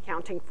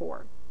accounting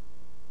for.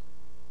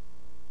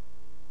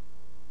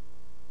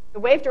 The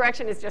wave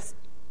direction is just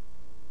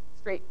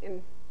straight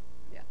in,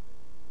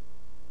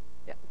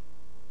 yeah.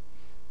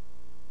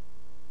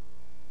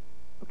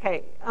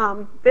 Okay,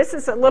 this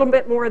is a little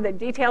bit more of the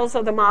details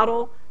of the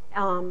model.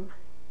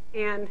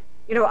 And,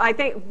 you know, I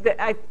think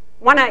that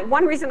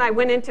One reason I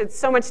went into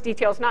so much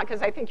detail is not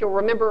because I think you'll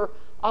remember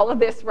all of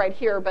this right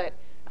here, but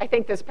I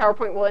think this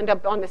PowerPoint will end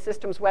up on the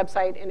system's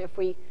website, and if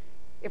we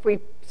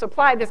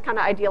supply this kind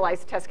of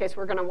idealized test case,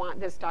 we're going to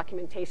want this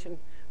documentation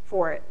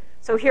for it.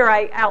 So here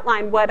I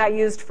outlined what I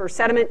used for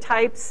sediment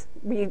types.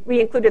 We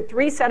included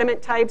 3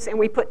 sediment types, and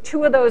we put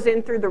 2 of those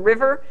in through the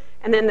river,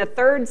 and then the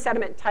third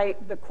sediment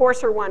type, the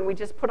coarser one, we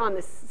just put on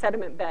this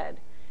sediment bed.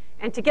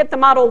 And to get the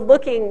model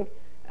looking,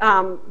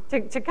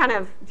 to kind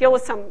of deal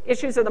with some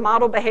issues of the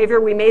model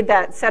behavior, we made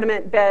that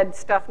sediment bed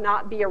stuff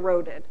not be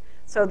eroded.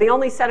 So the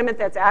only sediment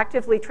that's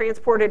actively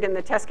transported in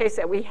the test case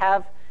that we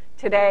have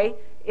today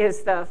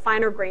is the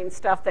finer grain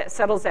stuff that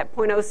settles at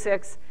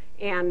 0.06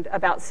 and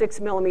about 6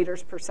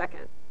 millimeters per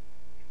second.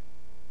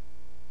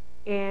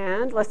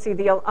 And let's see,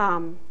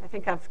 I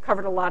think I've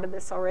covered a lot of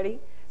this already.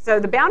 So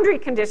the boundary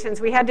conditions,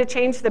 we had to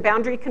change the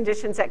boundary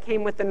conditions that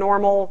came with the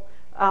normal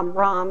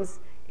ROMs.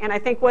 And I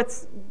think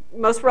what's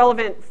most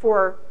relevant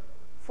for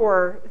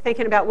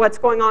thinking about what's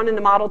going on in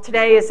the model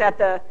today is that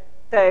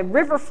the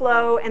river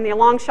flow and the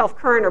along shelf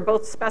current are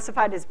both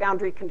specified as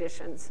boundary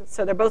conditions.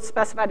 So they're both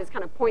specified as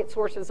kind of point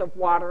sources of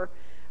water,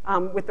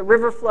 with the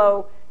river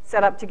flow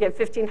set up to give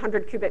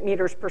 1,500 cubic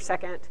meters per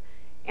second,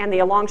 and the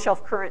along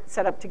shelf current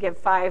set up to give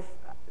 5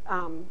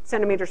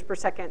 centimeters per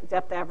second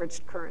depth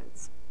averaged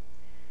currents.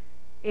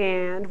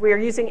 And we are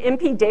using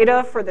MP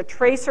data for the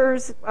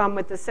tracers.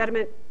 With the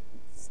sediment,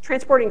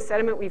 transporting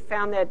sediment, we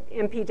found that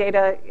MP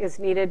data is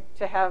needed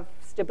to have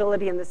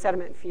stability in the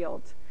sediment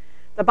field.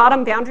 The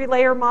bottom boundary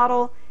layer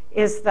model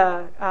is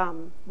the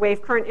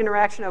wave current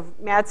interaction of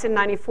Madsen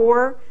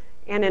 94,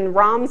 and in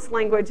ROM's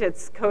language,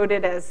 it's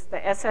coded as the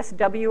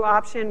SSW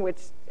option, which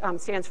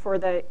stands for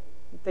the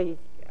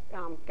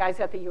guys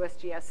at the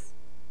USGS.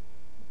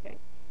 Okay.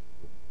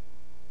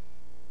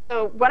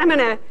 So what I'm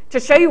going to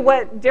show you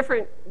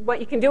what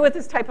you can do with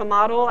this type of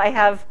model, I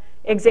have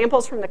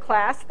examples from the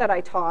class that I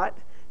taught.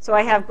 So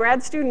I have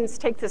grad students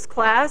take this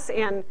class,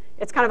 and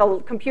it's kind of a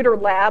computer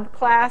lab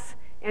class,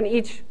 and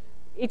each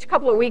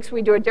couple of weeks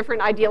we do a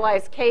different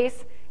idealized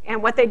case,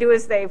 and what they do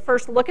is they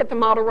first look at the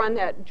model run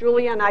that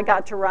Julia and I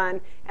got to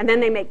run, and then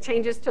they make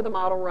changes to the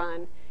model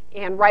run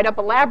and write up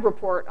a lab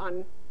report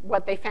on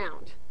what they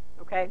found,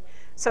 okay?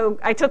 So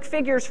I took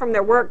figures from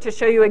their work to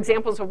show you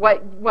examples of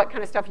what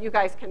kind of stuff you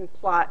guys can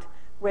plot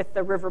with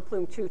the River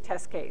Plume 2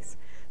 test case.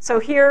 So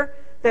here,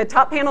 the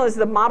top panel is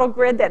the model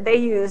grid that they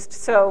used.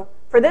 So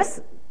for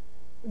this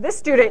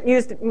student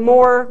used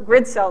more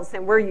grid cells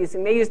than we're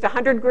using. They used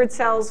 100 grid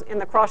cells in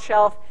the cross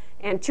shelf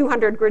and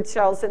 200 grid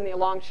cells in the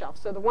along shelf.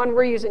 So the one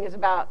we're using is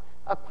about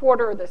a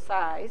quarter the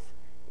size.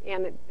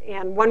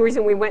 And one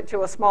reason we went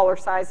to a smaller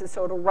size is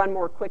so it'll run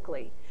more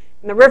quickly.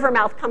 And the river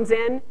mouth comes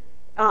in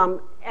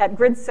at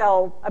grid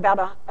cell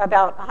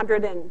about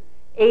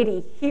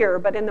 180 here,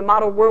 but in the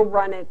model we'll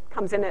run, it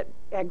comes in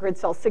at grid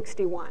cell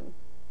 61.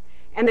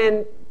 And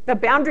then the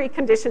boundary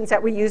conditions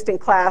that we used in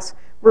class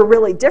were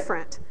really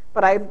different.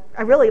 But I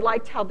really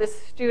liked how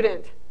this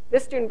student,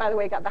 by the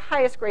way, got the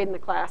highest grade in the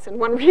class, and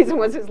one reason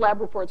was his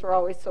lab reports were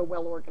always so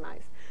well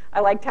organized. I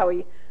liked how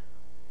he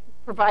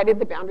provided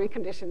the boundary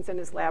conditions in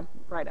his lab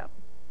write-up.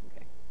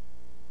 Okay.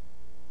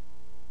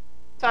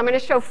 So I'm going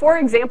to show 4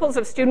 examples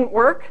of student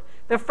work.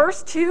 The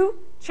first 2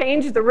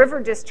 changed the river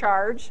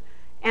discharge,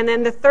 and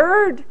then the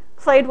third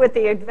played with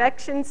the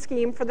advection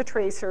scheme for the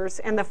tracers,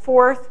 and the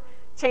fourth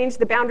changed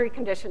the boundary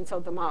conditions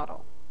of the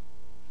model.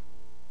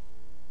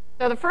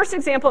 So the first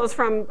example is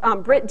from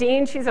Britt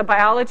Dean. She's a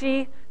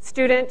biology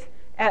student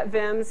at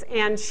VIMS,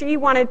 and she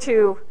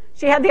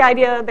had the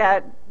idea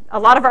that a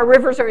lot of our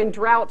rivers are in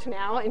drought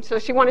now, and so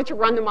she wanted to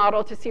run the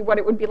model to see what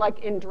it would be like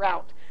in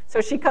drought. So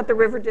she cut the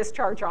river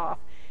discharge off.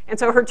 And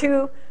so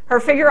her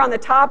figure on the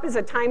top is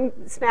a time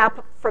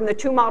snap from the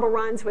 2 model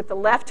runs, with the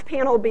left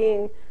panel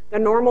being the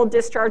normal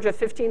discharge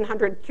of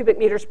 1,500 cubic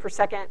meters per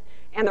second,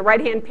 and the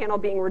right-hand panel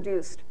being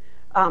reduced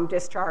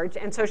discharge.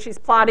 And so she's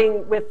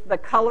plotting with the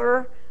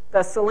color, the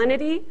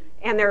salinity,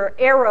 and there are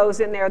arrows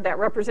in there that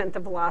represent the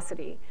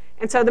velocity.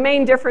 And so the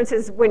main difference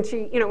is when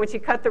she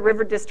cut the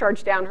river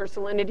discharge down, her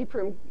salinity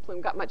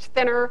plume got much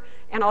thinner,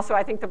 and also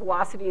I think the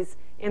velocities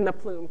in the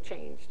plume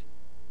changed.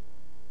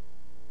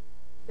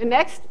 The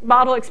next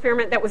model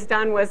experiment that was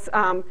done was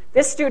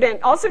this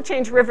student also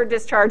changed river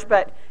discharge,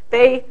 but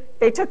they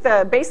took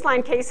the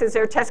baseline case as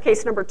their test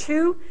case number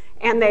 2,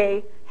 and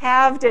they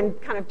halved and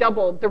kind of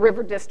doubled the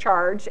river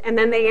discharge, and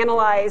then they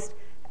analyzed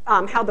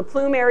how the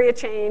plume area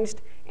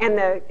changed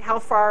and how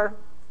far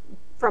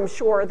from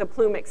shore the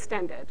plume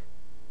extended.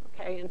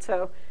 Okay, and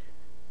so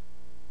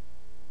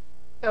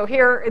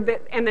here,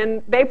 and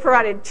then they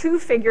provided 2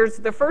 figures.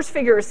 The first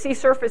figure is sea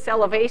surface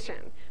elevation,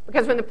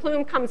 because when the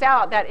plume comes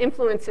out, that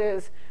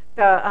influences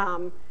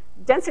the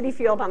density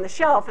field on the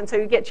shelf, and so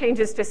you get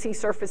changes to sea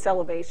surface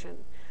elevation.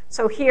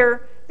 So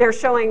here, they're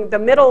showing the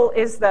middle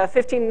is the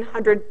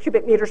 1,500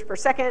 cubic meters per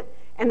second,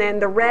 and then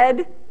the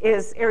red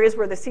is areas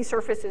where the sea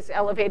surface is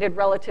elevated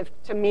relative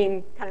to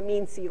mean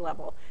sea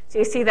level. So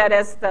you see that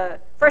as the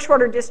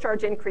freshwater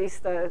discharge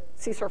increased, the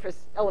sea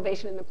surface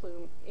elevation in the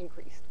plume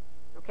increased.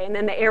 Okay, and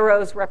then the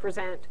arrows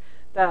represent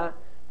the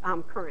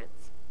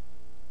currents.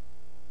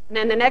 And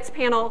then the next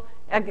panel,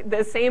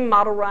 the same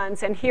model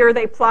runs, and here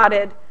they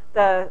plotted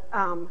the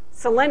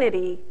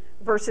salinity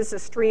versus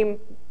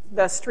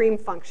the stream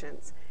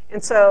functions.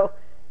 And so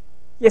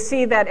you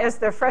see that as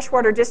the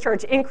freshwater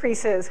discharge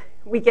increases,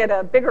 we get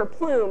a bigger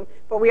plume,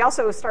 but we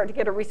also start to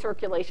get a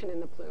recirculation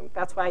in the plume.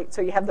 That's why,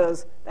 so you have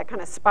that kind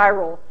of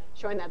spiral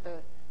showing that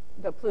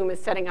the plume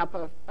is setting up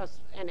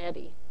an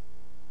eddy.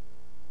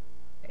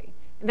 Okay.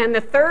 And then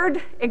the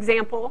third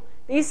example,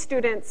 these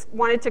students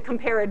wanted to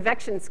compare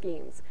advection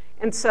schemes.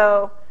 And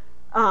so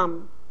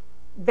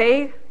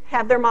they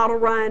had their model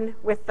run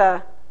with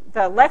the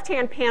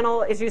left-hand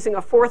panel is using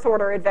a fourth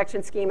order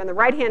advection scheme, and the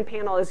right-hand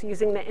panel is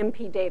using the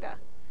MP data.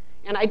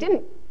 And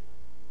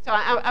so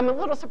I'm a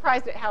little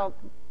surprised at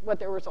what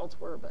their results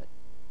were, but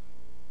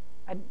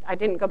I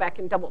didn't go back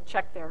and double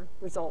check their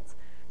results.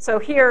 So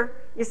here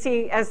you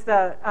see as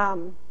the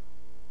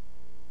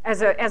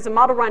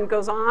model run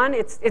goes on,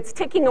 it's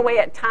ticking away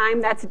at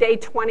time. That's day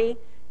 20,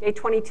 day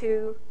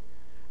 22.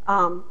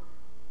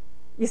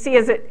 You see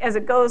as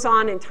it goes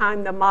on in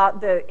time, the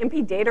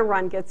MP data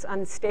run gets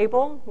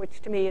unstable,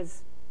 which to me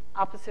is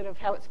opposite of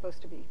how it's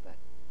supposed to be.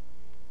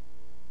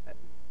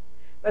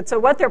 But so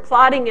what they're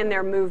plotting in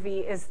their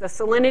movie is the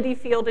salinity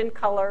field in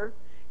color,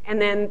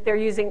 and then they're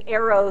using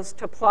arrows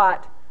to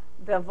plot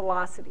the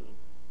velocity.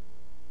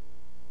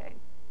 Okay.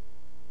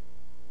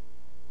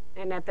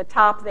 And at the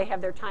top, they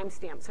have their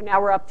timestamp. So now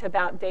we're up to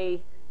about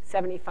day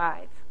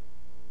 75.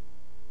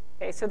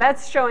 Okay, so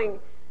that's showing,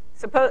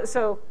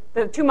 so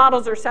the two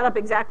models are set up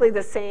exactly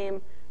the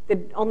same. The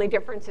only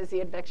difference is the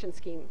advection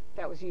scheme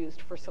that was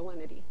used for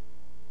salinity.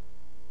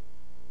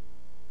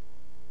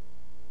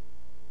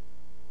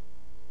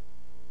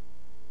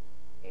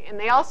 And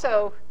they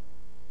also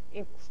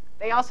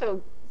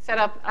set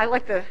up, a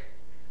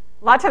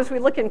lot of times we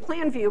look in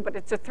plan view, but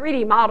it's a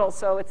 3D model,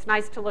 so it's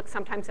nice to look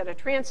sometimes at a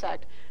transect.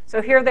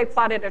 So here they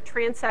plotted a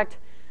transect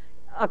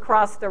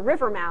across the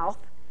river mouth,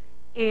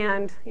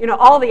 and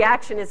all the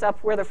action is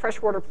up where the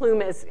freshwater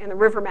plume is in the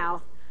river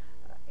mouth.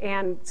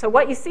 And so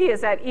what you see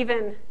is that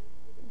even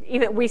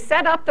we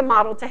set up the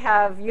model to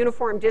have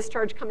uniform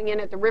discharge coming in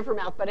at the river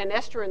mouth, but an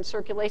estuarine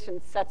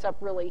circulation sets up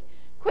really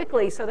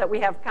quickly so that we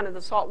have kind of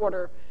the salt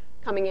water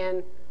coming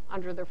in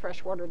under the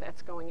fresh water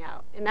that's going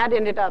out. And that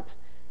ended up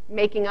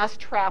making us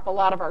trap a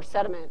lot of our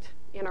sediment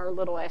in our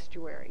little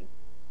estuary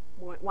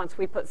once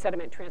we put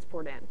sediment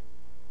transport in.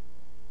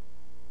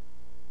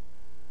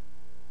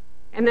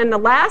 And then the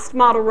last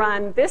model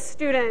run, this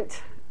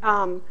student,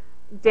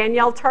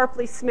 Danielle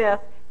Tarpley-Smith,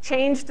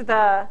 changed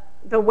the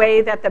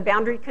way that the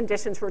boundary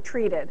conditions were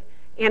treated.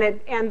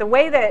 And the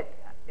way that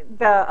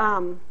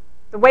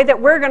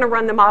we're going to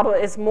run the model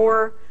is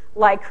more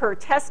like her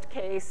test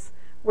case,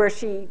 where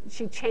she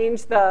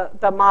changed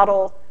the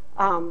model,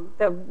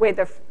 the way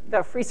the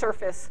free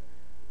surface,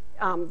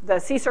 the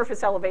sea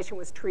surface elevation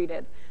was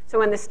treated.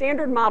 So in the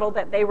standard model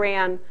that they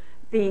ran,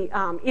 the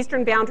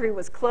eastern boundary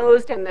was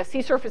closed and the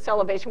sea surface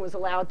elevation was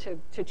allowed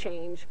to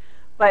change.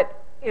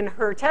 But in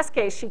her test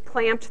case, she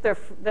clamped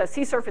the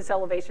sea surface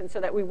elevation so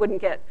that we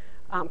wouldn't get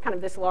kind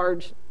of this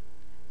large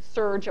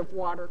surge of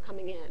water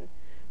coming in.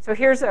 So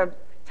here's a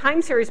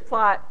time series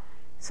plot.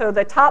 So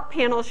the top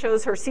panel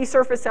shows her sea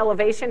surface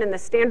elevation. In the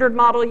standard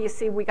model, you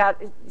see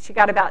she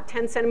got about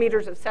 10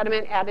 centimeters of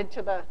sediment added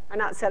to or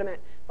not sediment,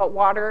 but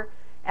water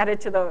added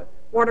to the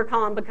water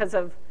column because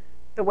of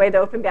the way the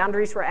open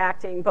boundaries were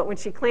acting. But when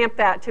she clamped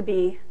that to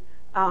be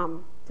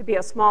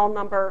a small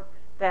number,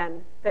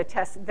 then that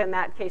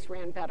case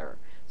ran better.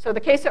 So the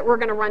case that we're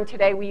going to run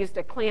today, we used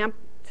a clamped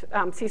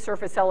sea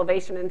surface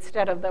elevation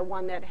instead of the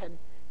one that had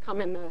come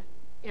in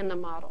the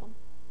model.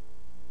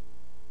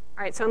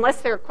 All right, so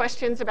unless there are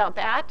questions about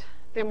that,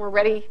 then we're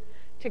ready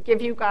to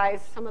give you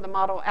guys some of the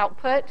model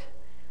output.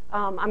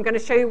 I'm going to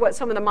show you what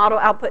some of the model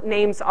output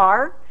names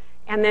are.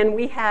 And then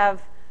we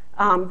have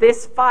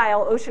this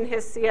file,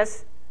 OceanHIS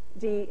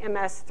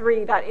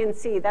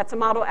CSDMS3.nc. That's a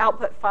model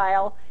output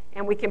file.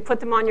 And we can put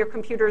them on your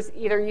computers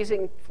either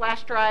using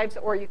flash drives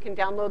or you can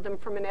download them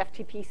from an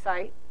FTP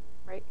site,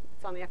 right?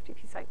 It's on the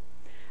FTP site.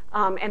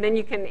 And then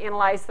you can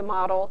analyze the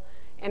model.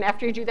 And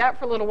after you do that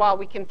for a little while,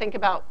 we can think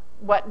about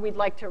what we'd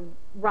like to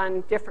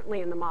run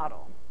differently in the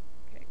model.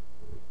 Okay.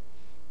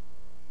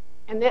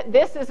 And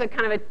this is a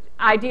kind of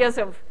ideas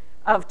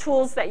of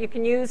tools that you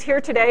can use. Here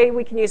today,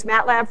 we can use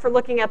MATLAB for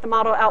looking at the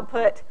model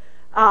output.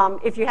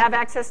 If you have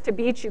access to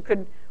Beach, you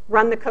could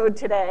run the code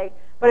today.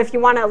 But if you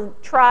want to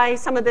try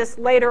some of this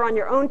later on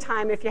your own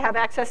time, if you have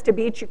access to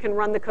Beach, you can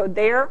run the code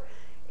there.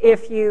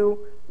 If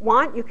you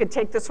want, you could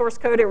take the source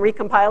code and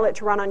recompile it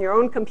to run on your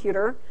own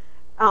computer.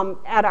 In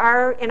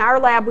our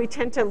lab, we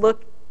tend to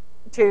look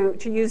to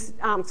use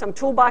some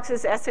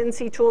toolboxes,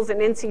 SNC tools and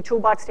NC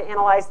toolbox to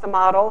analyze the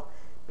model.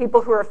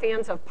 People who are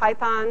fans of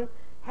Python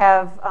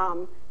have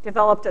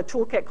developed a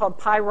toolkit called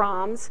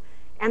PyROMs.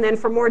 And then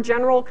for more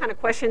general kind of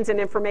questions and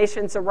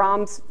information, the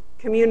ROMs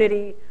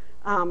community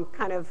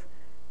kind of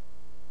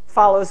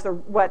follows the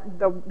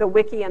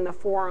wiki and the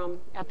forum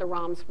at the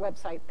ROMs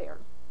website there.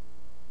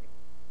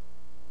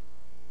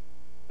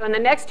 So in the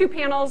next two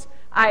panels,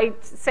 I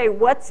say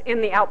what's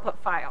in the output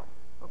file,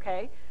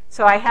 okay?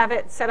 So I have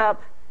it set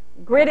up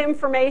grid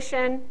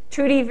information,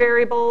 2D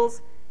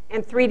variables,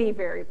 and 3D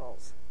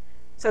variables.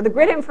 So the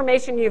grid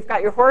information, you've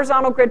got your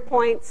horizontal grid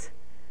points,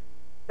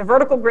 the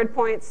vertical grid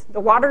points,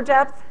 the water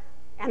depth,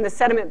 and the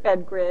sediment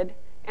bed grid.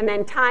 And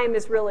then time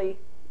is really,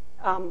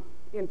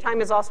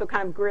 time is also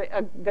kind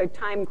of the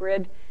time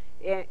grid.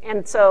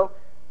 And so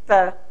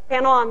the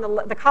panel on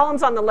the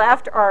columns on the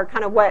left are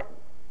kind of what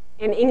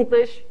in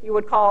English you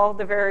would call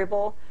the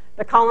variable.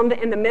 The column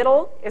in the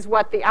middle is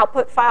what the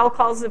output file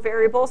calls the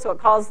variable. So it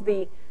calls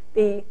the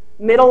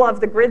middle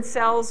of the grid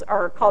cells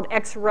are called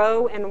X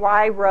row and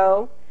Y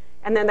row.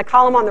 And then the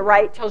column on the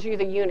right tells you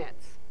the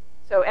units.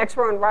 So X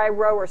row and Y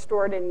row are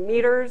stored in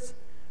meters.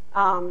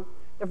 The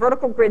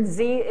vertical grid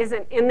Z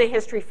isn't in the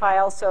history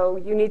file, so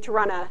you need to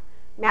run a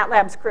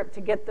MATLAB script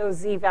to get those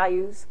Z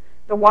values.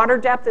 The water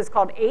depth is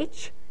called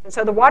H. And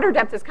so the water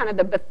depth is kind of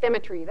the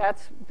bathymetry.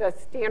 That's the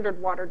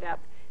standard water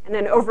depth. And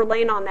then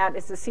overlaying on that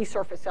is the sea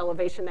surface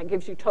elevation that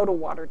gives you total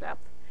water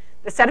depth.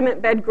 The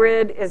sediment bed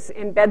grid is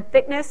in bed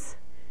thickness,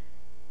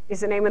 is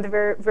the name of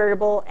the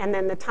variable. And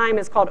then the time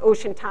is called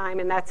ocean time,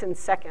 and that's in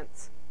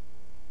seconds.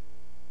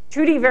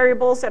 2D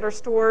variables that are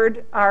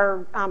stored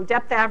are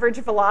depth average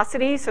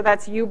velocity, so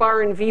that's U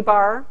bar and V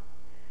bar.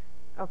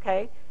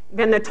 Okay.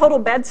 Then the total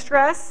bed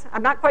stress,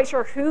 I'm not quite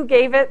sure who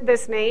gave it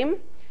this name,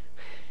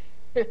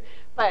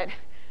 but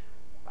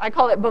I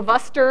call it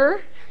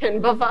Bavuster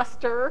and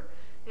Bavuster,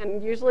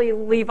 and usually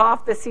leave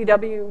off the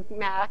CW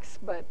max,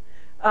 but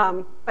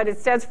it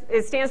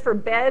stands for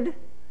bed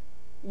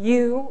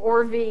U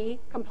or V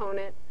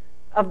component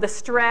of the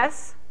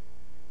stress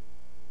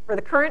for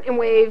the current and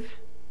wave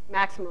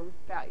maximum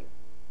value.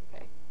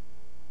 Okay.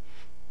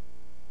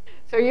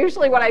 So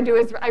usually what I do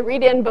is I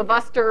read in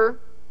Bavuster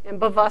and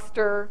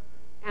Bavuster,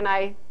 and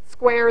I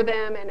square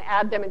them and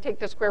add them and take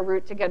the square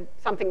root to get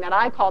something that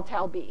I call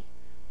tau B.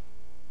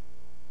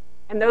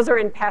 And those are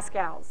in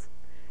pascals.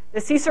 The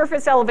sea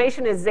surface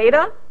elevation is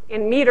zeta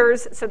in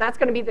meters, so that's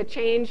going to be the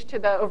change to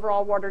the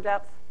overall water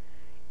depth.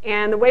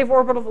 And the wave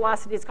orbital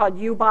velocity is called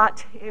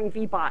U-bot and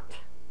V-bot.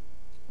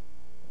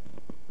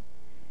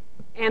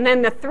 And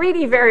then the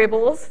 3D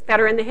variables that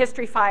are in the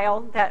history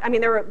file, there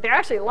are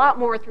actually a lot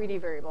more 3D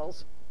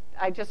variables.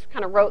 I just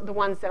kind of wrote the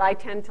ones that I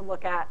tend to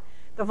look at.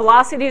 The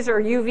velocities are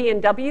U, V,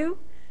 and W,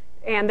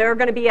 and they're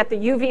going to be at the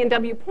U, V, and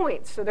W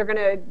points. So they're going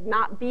to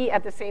not be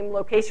at the same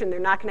location. They're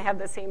not going to have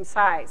the same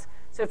size.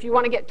 So if you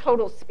want to get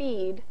total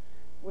speed,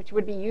 which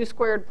would be U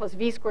squared plus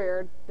V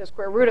squared, the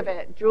square root of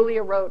it,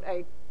 Julia wrote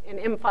an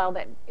M file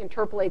that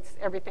interpolates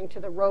everything to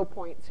the row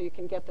point so you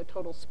can get the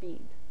total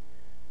speed.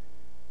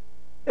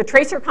 The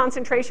tracer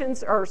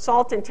concentrations are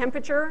salt and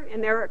temperature,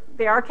 and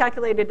they are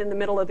calculated in the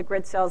middle of the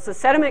grid cells. The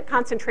sediment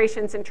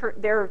concentrations,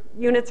 their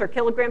units are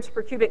kilograms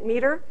per cubic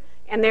meter,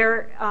 and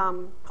they're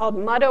called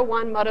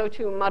MUDO1, MUDO2,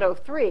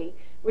 MUDO3,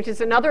 which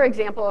is another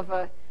example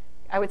of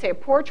I would say a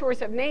poor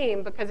choice of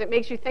name because it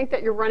makes you think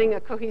that you're running a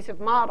cohesive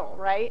model,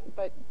 right?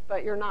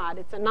 But you're not.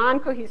 It's a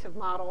non-cohesive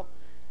model,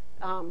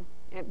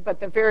 but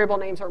the variable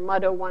names are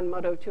MUDO1,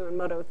 MUDO2, and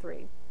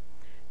MUDO3.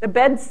 The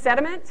bed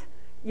sediment,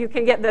 you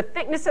can get the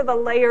thickness of the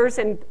layers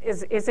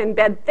is in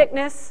bed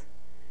thickness,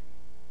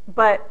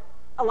 but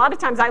a lot of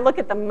times I look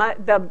at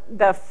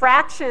the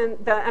fraction,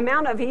 the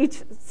amount of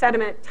each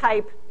sediment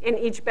type in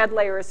each bed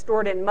layer is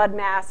stored in mud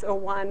mass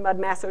 01, mud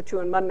mass 02,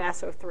 and mud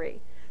mass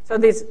 03. So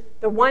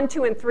the 1,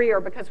 2, and 3 are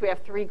because we have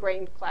 3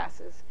 grain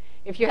classes.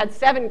 If you had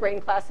 7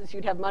 grain classes,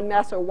 you'd have mud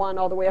mass 01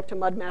 all the way up to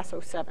mud mass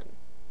 07.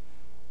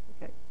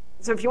 Okay.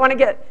 So if you want to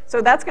get,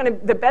 so that's going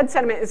to, the bed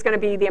sediment is going to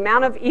be the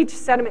amount of each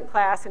sediment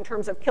class in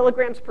terms of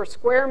kilograms per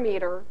square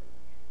meter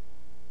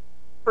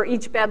for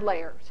each bed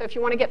layer. So if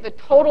you want to get the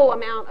total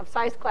amount of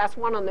size class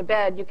 1 on the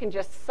bed, you can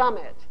just sum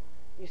it.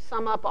 You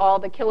sum up all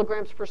the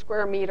kilograms per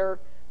square meter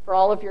for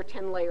all of your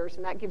 10 layers,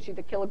 and that gives you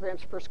the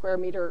kilograms per square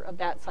meter of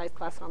that size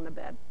class on the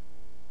bed.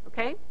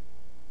 Okay?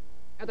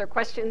 Are there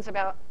questions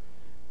about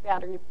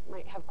that, or you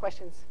might have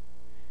questions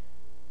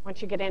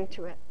once you get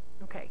into it?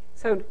 Okay,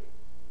 so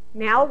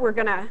now we're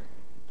going to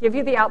give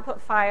you the output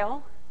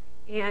file,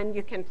 and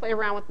you can play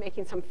around with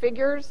making some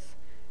figures,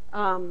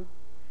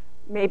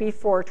 maybe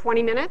for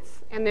 20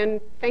 minutes, and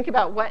then think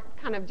about what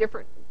kind of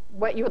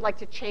what you would like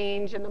to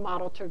change in the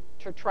model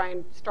to try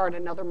and start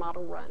another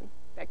model run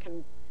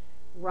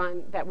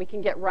that we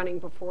can get running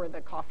before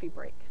the coffee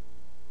break.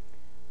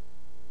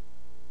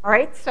 All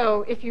right,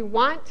 so if you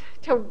want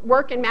to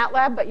work in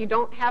MATLAB, but you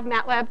don't have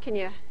MATLAB,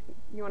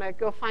 you want to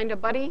go find a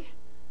buddy?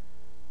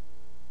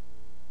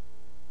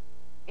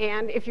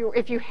 And if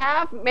you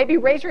have, maybe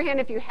raise your hand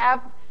if you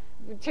have,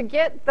 to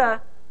get do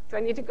I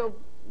need to go,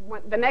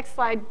 the next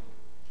slide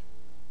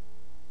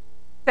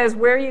says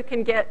where you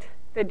can get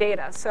the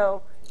data.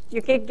 So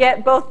you can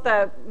get both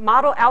the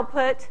model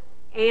output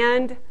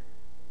and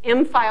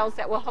M files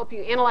that will help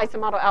you analyze the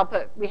model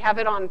output. We have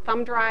it on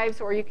thumb drives,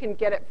 or you can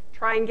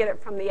try and get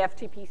it from the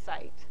FTP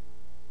site.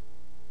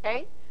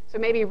 Okay? So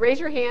maybe raise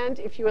your hand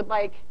if you would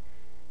like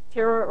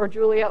Tara or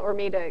Julia or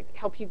me to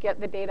help you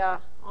get the data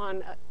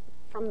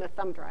from the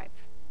thumb drive.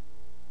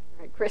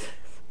 All right, Chris.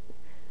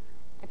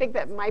 I think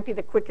that might be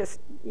the quickest,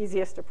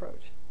 easiest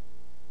approach.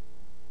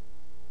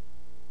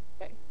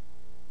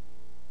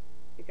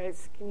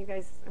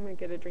 guys, I'm going to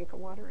get a drink of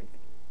water, I think.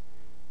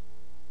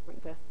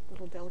 Want the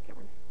little delicate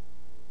one.